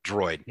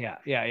droid.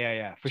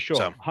 Yeah, for sure,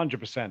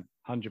 100%.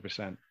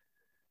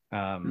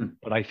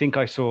 But I think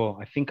I saw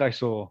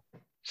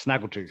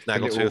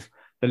Snaggletooth.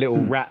 The little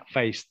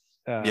rat-faced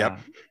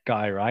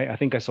guy, right? I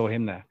think I saw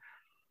him there.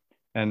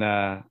 And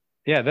I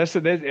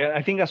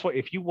think that's what,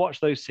 if you watch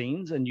those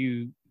scenes and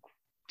you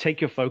take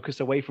your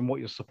focus away from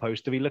what you're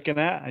supposed to be looking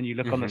at, and you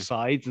look on the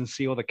sides and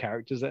see all the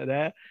characters that are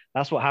there,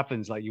 that's what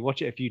happens. Like, you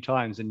watch it a few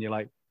times and you're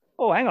like,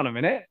 oh, hang on a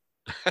minute,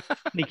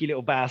 sneaky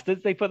little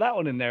bastards, they put that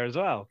one in there as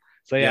well.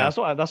 So that's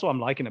what I'm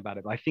liking about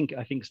it. But I think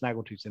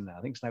Snaggletooth's in there.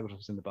 I think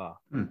Snaggletooth's in the bar.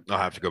 I'll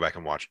have to go back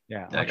and watch.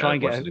 Yeah, I'll try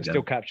and get a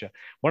still capture.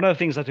 One of the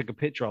things I took a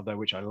picture of though,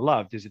 which I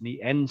loved, is in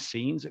the end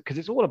scenes, because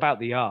it's all about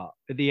the art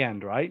at the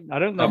end, right? I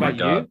don't know about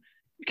you.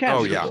 You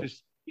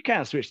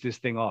can't switch this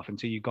thing off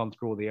until you've gone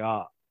through all the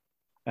art.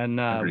 And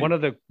one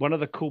of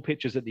the cool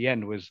pictures at the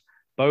end was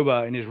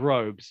Boba in his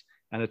robes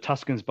and the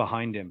Tuskens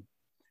behind him,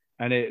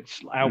 and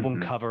it's album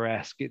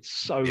cover-esque. It's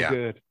so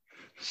good,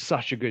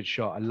 such a good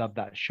shot. I love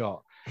that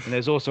shot. And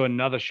there's also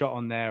another shot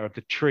on there of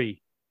the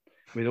tree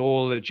with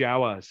all the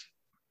Jawas,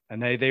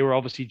 and they were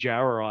obviously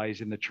Jawa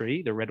eyes in the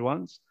tree, the red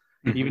ones,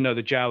 even though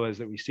the Jawas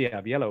that we see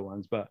have yellow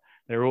ones, but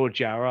they're all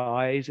Jawa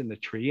eyes in the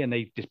tree, and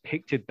they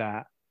depicted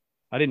that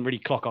I didn't really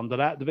clock onto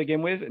that to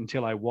begin with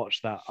until I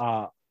watched that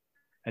art.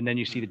 And then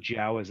you see the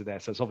Jawas are there.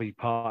 So it's obviously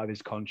part of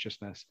his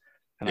consciousness.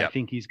 And I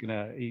think he's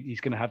gonna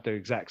have to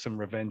exact some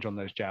revenge on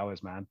those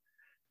Jawas, man.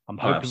 I'm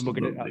hoping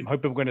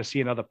we're gonna see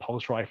another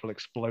pulse rifle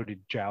exploded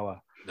Jawa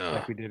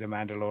like we did in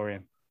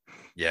Mandalorian.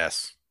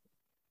 Yes.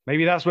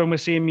 Maybe that's when we're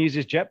seeing him use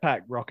his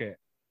jetpack rocket.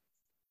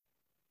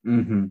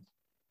 Mm-hmm.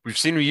 We've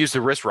seen him use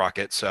the wrist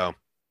rocket, so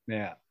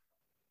yeah.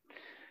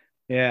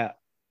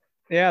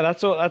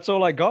 That's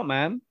all I got,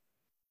 man.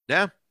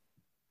 Yeah,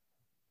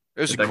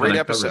 it was a great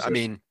episode. I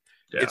mean,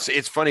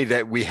 it's funny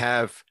that we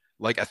have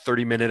like a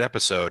 30-minute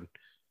episode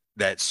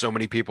that so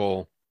many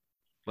people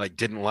like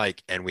didn't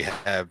like, and we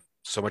have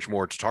so much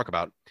more to talk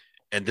about.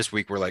 And this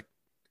week we're like,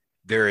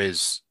 there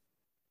is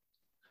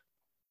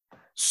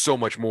so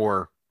much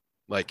more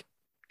like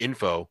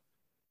info,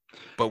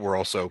 but we're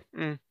also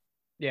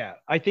yeah.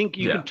 I think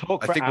you can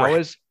talk for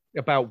hours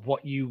about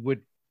what you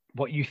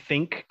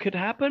think could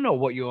happen or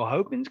what you're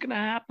hoping is going to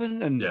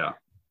happen, and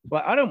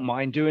well, I don't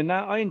mind doing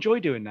that. I enjoy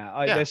doing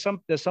that.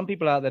 There's some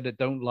people out there that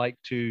don't like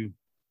to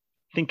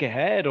think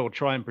ahead or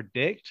try and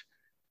predict,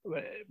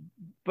 but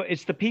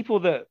it's the people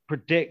that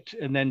predict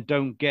and then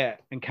don't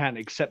get and can't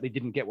accept they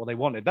didn't get what they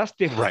wanted. That's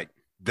different, right?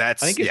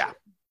 That's I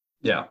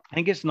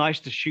think it's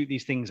nice to shoot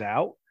these things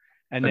out,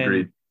 and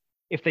then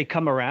if they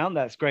come around,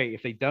 that's great.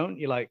 If they don't,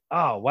 you're like,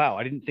 oh wow,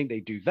 I didn't think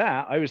they'd do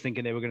that. I was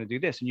thinking they were going to do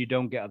this, and you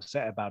don't get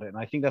upset about it. And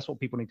I think that's what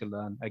people need to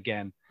learn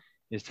again,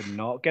 is to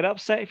not get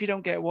upset if you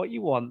don't get what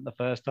you want the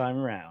first time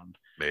around.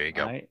 There you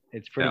go. Right?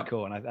 It's pretty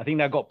cool. And I think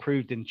that got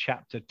proved in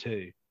chapter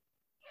 2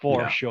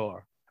 for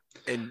sure.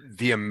 And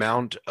the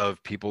amount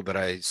of people that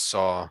I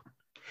saw,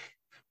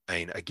 I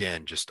mean,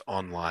 again, just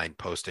online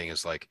posting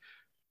is like,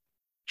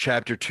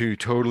 chapter 2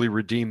 totally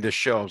redeemed this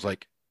show. I was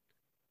like,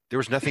 there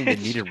was nothing that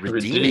needed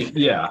redeeming.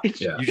 You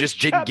just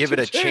didn't give it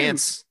a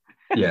chance.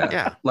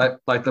 Yeah. Like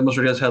the most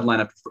ridiculous headline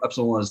of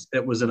episode 1 was,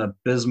 it was an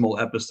abysmal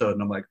episode.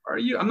 And I'm like,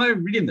 I'm not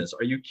even reading this.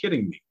 Are you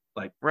kidding me?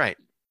 Like, right.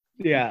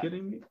 Yeah. Are you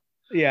kidding me?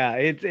 Yeah.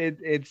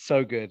 It's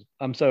so good.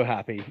 I'm so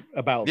happy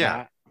about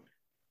that.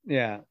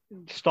 Yeah.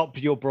 Stop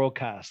your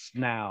broadcasts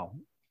now,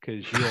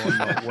 because you're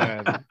not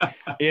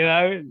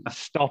worthy.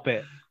 Stop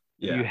it.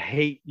 Yeah.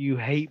 You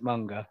hate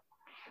Munger.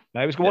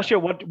 Now,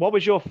 what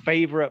was your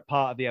favorite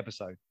part of the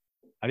episode?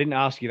 I didn't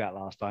ask you that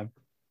last time.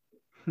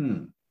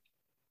 So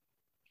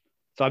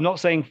I'm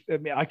not saying,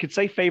 I could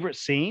say favorite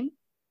scene,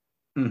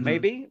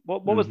 maybe.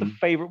 What was the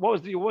favorite?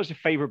 What was your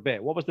favorite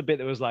bit? What was the bit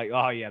that was like,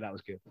 oh yeah, that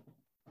was good?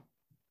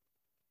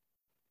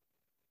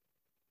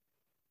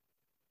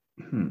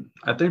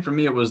 I think for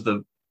me it was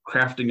the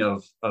crafting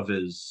of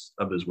his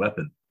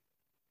weapon.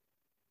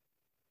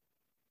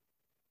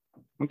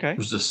 Okay. It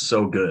was just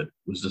so good. It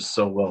was just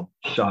so well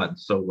shot and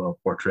so well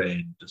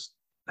portrayed. Just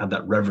had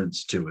that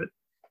reverence to it.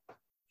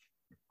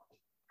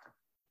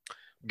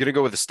 I'm gonna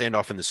go with a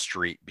standoff in the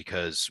street,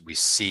 because we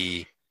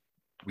see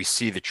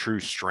the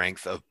true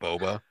strength of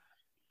Boba,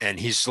 and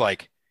he's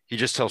like, he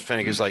just tells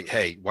Fennec, he's like,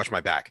 hey, watch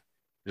my back.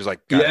 He's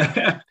like, got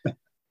it.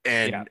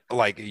 And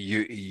like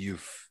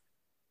you've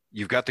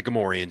got the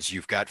Gamorreans,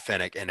 you've got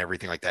Fennec and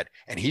everything like that,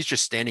 and he's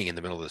just standing in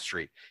the middle of the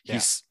street.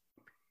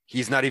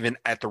 He's not even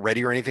at the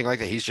ready or anything like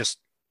that.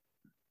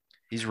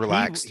 He's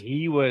relaxed.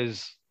 He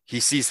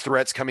sees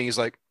threats coming. He's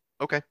like,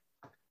 okay,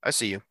 I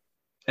see you.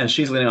 And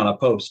she's leaning on a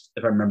post,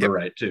 if I remember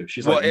right, too.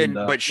 She's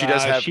but she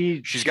does have.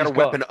 She's got a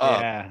weapon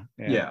up.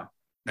 Yeah.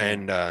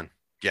 And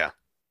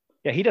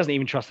he doesn't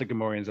even trust the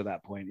Gamorreans at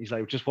that point. He's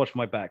like, just watch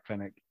my back,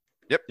 Fennec.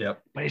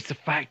 Yep. But it's the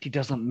fact he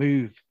doesn't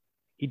move.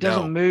 He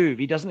doesn't move.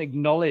 He doesn't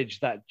acknowledge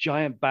that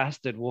giant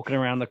bastard walking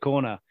around the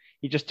corner.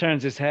 He just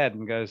turns his head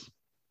and goes,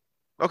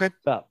 "Okay,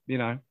 up."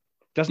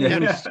 Doesn't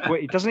even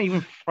he doesn't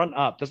even front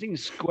up. Doesn't even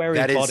square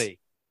his body.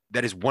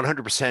 That is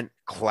 100%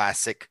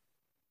 classic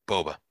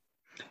Boba.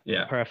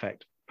 Yeah.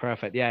 Perfect.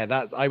 Yeah,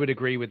 that I would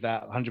agree with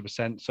that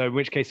 100%. So in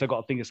which case I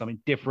got to think of something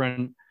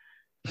different.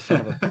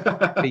 Son of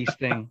a beast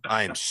thing.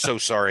 I am so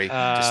sorry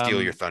to steal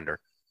your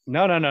thunder.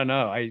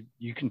 No.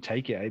 You can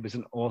take it. It was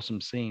an awesome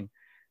scene.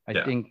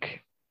 I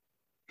think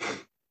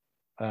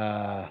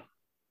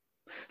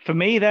for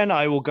me, then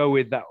I will go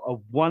with that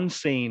one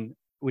scene,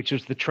 which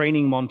was the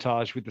training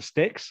montage with the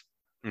sticks,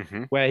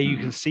 where you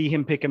can see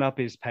him picking up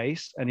his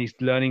pace and he's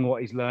learning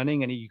what he's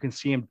learning, and you can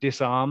see him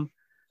disarm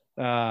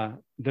the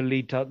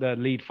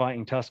lead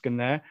fighting Tusken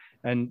there.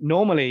 And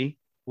normally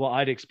what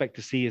I'd expect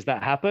to see is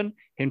that happen,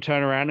 him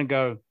turn around and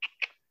go,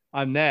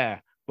 I'm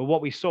there. But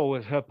what we saw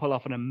was her pull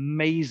off an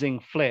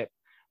amazing flip,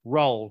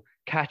 roll,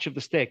 catch of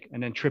the stick,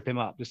 and then trip him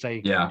up to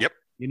say,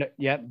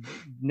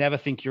 never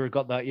think you've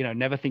got that,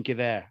 never think you're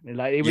there. And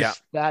like it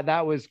was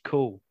that was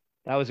cool.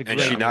 That was a great.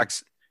 And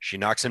she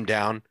knocks him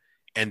down,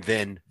 and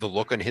then the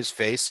look on his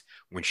face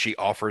when she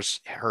offers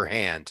her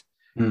hand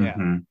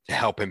to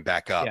help him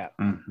back up.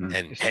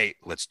 And hey,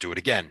 let's do it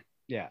again.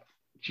 Yeah.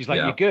 She's like,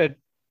 you're good,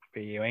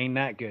 but you ain't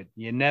that good.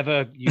 You're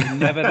never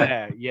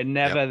there. You're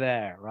never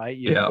there, right?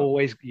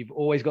 You've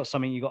always got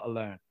something you got to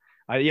learn.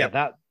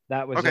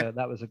 That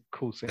was a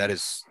cool scene. That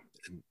is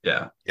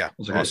it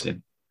was a good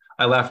scene.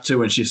 I laughed too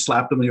when she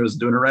slapped him and he was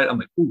doing it right. I'm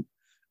like, ooh.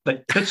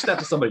 Like pitch that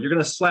to somebody. You're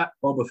gonna slap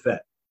Boba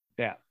Fett.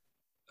 Yeah.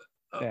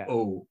 Yeah.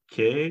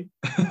 Okay.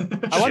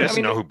 I just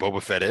know who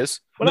Boba Fett is.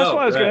 Well, that's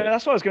what I was gonna.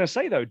 That's what I was gonna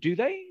say though. Do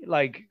they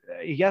like?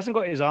 He hasn't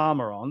got his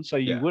armor on, so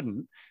you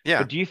wouldn't. Yeah.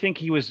 But do you think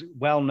he was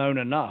well known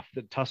enough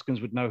that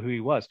Tuskens would know who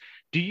he was?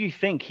 Do you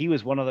think he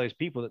was one of those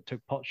people that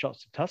took pot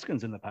shots to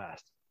Tuskens in the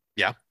past?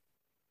 Yeah.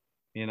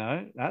 You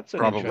know, that's an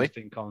Probably.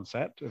 interesting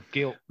concept of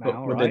guilt.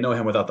 Now, would they know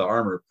him without the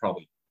armor?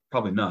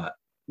 Probably not.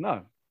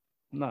 No.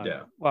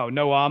 Yeah. Well,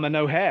 no armor,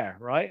 no hair,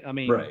 right? I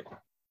mean, right.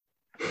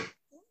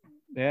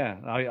 Yeah.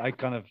 I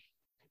kind of.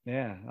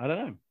 Yeah. I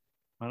don't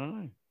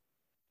know.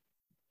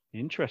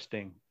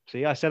 Interesting.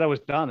 See, I said I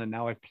was done, and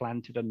now I've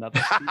planted another.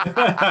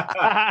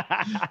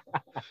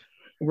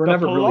 We're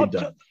never really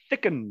done.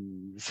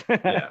 Thickens.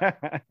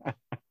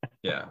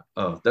 Yeah.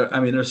 Oh,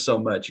 there's so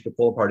much. You could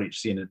pull apart each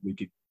scene, and we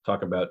could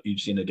talk about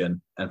each scene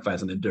again and find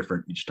something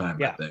different each time.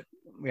 Yeah. I think.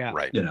 Yeah.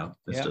 Right. You know,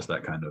 it's just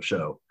that kind of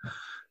show.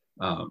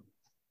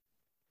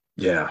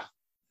 Yeah,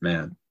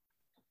 man.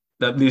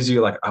 That leaves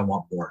you like, I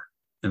want more,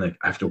 and like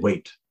I have to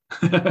wait.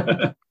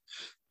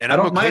 And I'm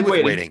okay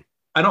with waiting.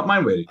 I don't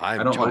mind waiting.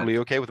 I'm totally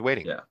okay with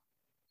waiting. Yeah.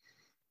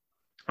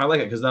 I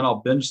like it because then I'll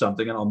binge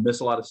something and I'll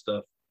miss a lot of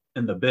stuff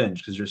in the binge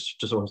because you're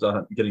just always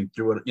getting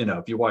through it. You know,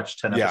 if you watch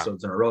 10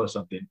 episodes in a row or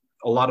something,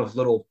 a lot of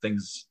little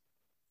things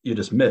you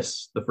just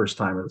miss the first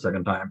time or the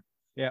second time.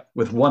 Yeah.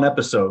 With one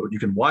episode, you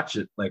can watch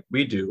it like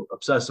we do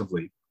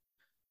obsessively,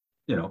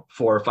 4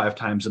 or 5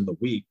 times in the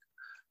week,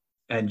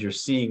 and you're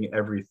seeing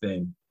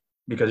everything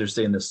because you're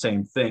seeing the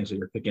same thing. So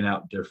you're picking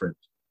out different.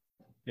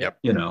 Yep.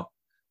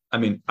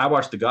 I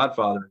watch The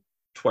Godfather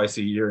twice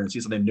a year and see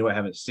something new I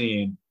haven't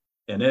seen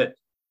in it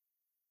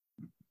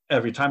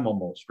every time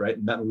almost, right?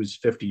 And that movie's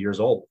 50 years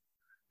old.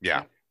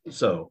 Yeah.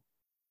 So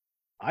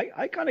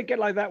I kind of get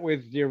like that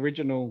with the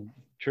original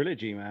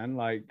trilogy, man.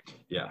 Like,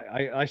 yeah,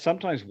 I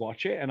sometimes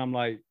watch it and I'm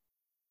like,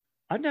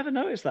 I've never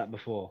noticed that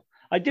before.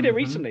 I did it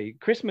recently.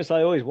 Christmas,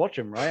 I always watch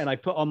them, right? And I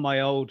put on my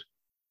old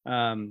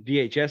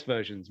VHS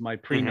versions, my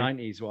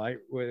pre-90s, right?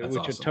 Which awesome.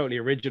 are totally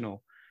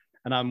original.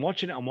 And I'm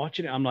watching it.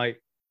 I'm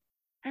like,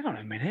 hang on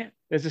a minute.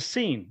 There's a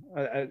scene.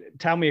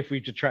 Tell me if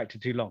we've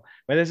detracted too long.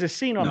 But there's a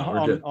scene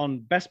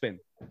on Bespin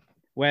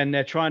when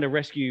they're trying to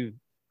rescue.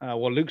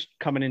 Luke's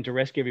coming in to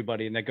rescue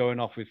everybody, and they're going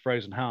off with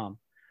frozen ham.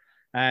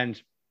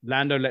 And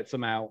Lando lets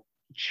them out.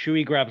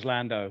 Chewie grabs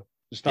Lando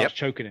and starts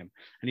choking him,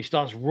 and he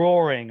starts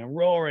roaring and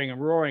roaring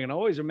and roaring. And I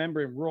always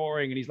remember him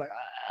roaring, and he's like,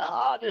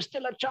 "There's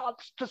still a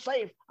chance to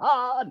save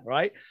Han,"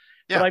 right?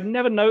 Yeah. But I've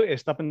never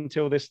noticed up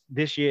until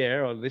this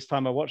year or this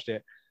time I watched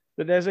it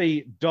that there's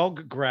a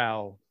dog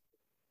growl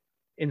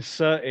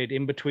inserted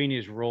in between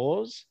his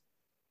roars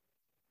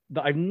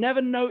that I've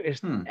never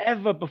noticed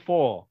ever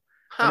before.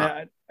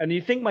 Huh. And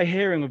you think my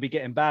hearing would be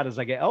getting bad as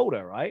I get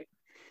older, right?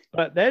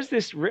 But there's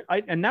this,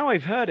 and now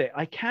I've heard it.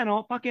 I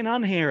cannot fucking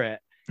unhear it,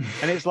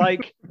 and it's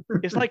like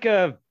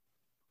a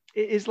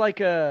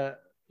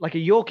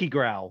Yorkie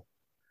growl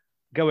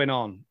going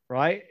on,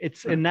 right?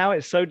 And now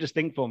it's so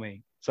distinct for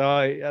me. So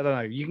I don't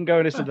know. You can go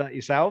and listen to that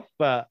yourself,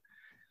 but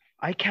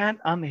I can't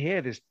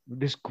unhear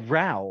this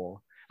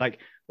growl, like,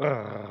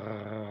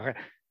 and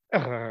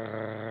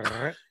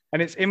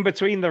it's in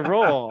between the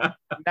roar.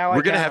 Now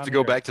we're gonna have to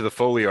go back to the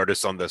Foley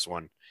artist on this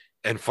one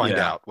and find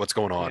out what's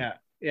going on.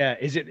 Yeah.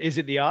 Is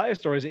it the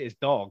artist or is it his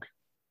dog?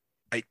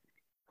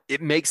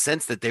 It makes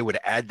sense that they would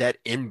add that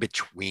in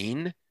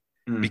between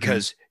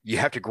because you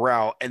have to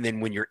growl, and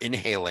then when you're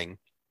inhaling,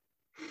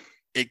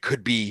 it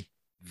could be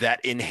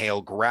that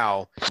inhale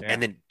growl,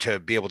 and then to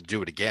be able to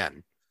do it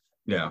again.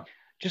 Yeah.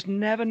 Just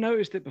never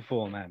noticed it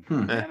before, man.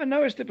 Never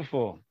noticed it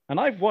before. And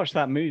I've watched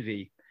that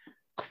movie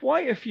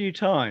quite a few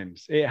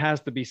times, it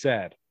has to be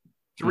said.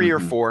 3 or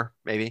 4,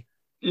 maybe.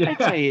 I'd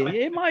say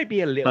it might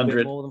be a little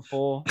bit more than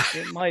 4.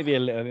 It might be a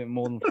little bit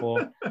more than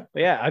 4. But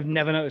yeah, I've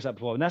never noticed that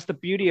before. And that's the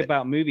beauty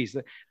about movies.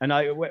 And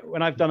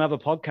when I've done other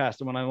podcasts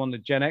and when I'm on the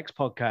Gen X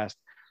podcast,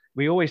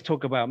 we always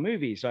talk about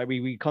movies, right?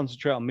 We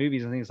concentrate on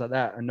movies and things like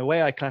that. And the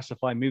way I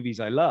classify movies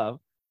I love,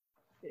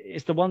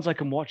 it's the ones I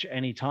can watch at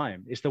any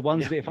time. It's the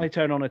ones that if I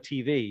turn on a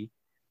TV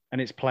and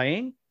it's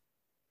playing,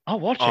 I'll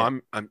watch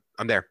it. I'm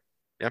there.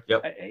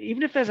 Yep.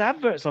 Even if there's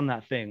adverts on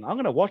that thing, I'm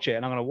going to watch it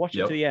and I'm going to watch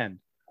it to the end.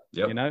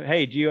 Yep. You know,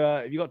 hey,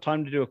 have you got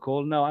time to do a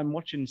call? No, I'm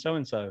watching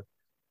so-and-so.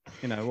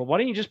 Well, why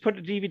don't you just put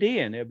a DVD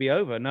in? It'll be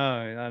over.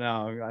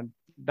 No.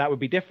 That would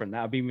be different.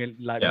 That would be me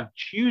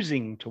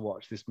choosing to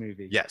watch this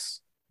movie. Yes.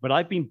 But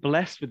I've been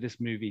blessed with this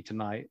movie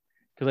tonight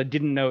because I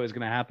didn't know it was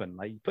going to happen.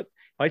 Like, if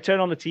I turn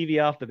on the TV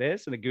after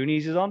this and the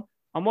Goonies is on,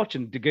 I'm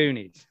watching the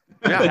Goonies.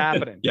 It's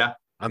happening. Yeah.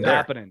 I'm there.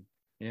 Happening.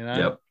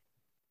 Yep.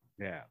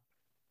 Yeah.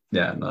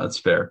 Yeah, no, that's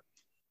fair.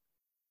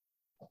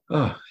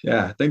 Oh,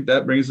 yeah. I think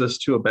that brings us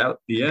to about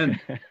the end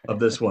of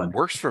this one.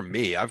 Works for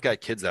me. I've got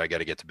kids that I got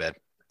to get to bed.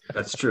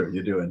 That's true.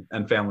 You do.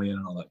 And family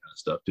and all that kind of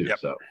stuff too. Yep.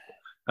 So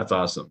that's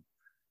awesome.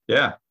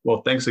 Yeah.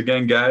 Well, thanks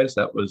again, guys.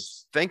 That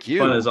was thank you.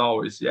 Fun as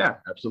always. Yeah,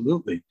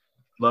 absolutely.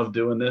 Love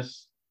doing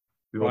this.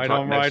 We will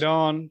talk right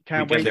on.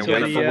 Can't wait for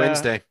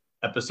Wednesday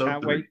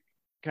episode 3.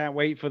 Can't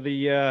wait for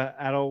the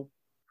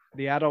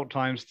adult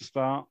times to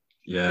start.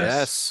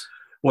 Yes.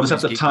 We'll just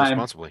have to Geek time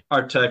responsibly.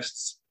 our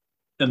texts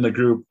in the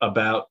group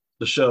about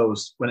the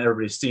shows when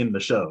everybody's seen the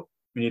show.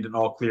 We need an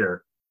all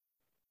clear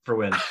for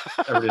when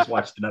everybody's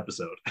watched an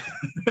episode.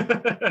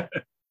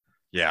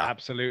 Yeah.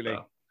 Absolutely.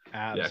 So,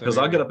 Absolutely. yeah, because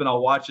I'll get up and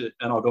I'll watch it,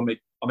 and I'll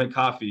make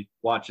coffee,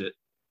 watch it,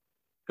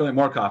 go make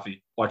more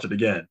coffee, watch it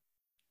again.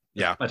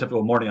 Yeah. My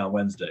typical morning on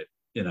Wednesday,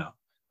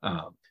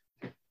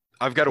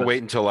 I've got to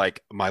wait until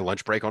like my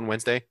lunch break on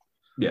Wednesday.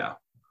 Yeah.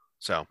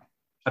 So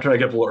I try to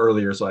get up a little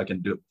earlier so I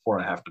can do it before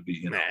I have to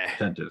be, Nah.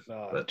 attentive.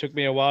 It took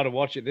me a while to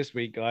watch it this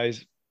week,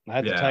 guys. I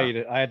had to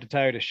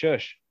tell you to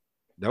shush.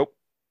 nope.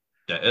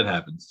 Yeah, it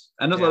happens.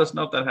 And just let us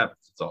know if that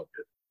happens. It's all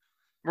good.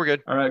 We're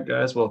good. All right,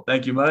 guys. Well,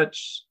 thank you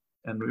much.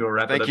 And we will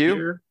wrap it Thank up you.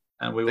 here.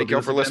 And we will Thank do you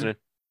all this for again listening.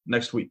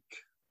 next week.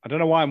 I don't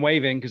know why I'm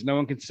waving because no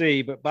one can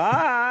see, but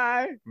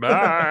bye.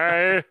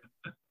 Bye.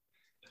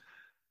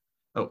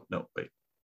 Oh, no, wait.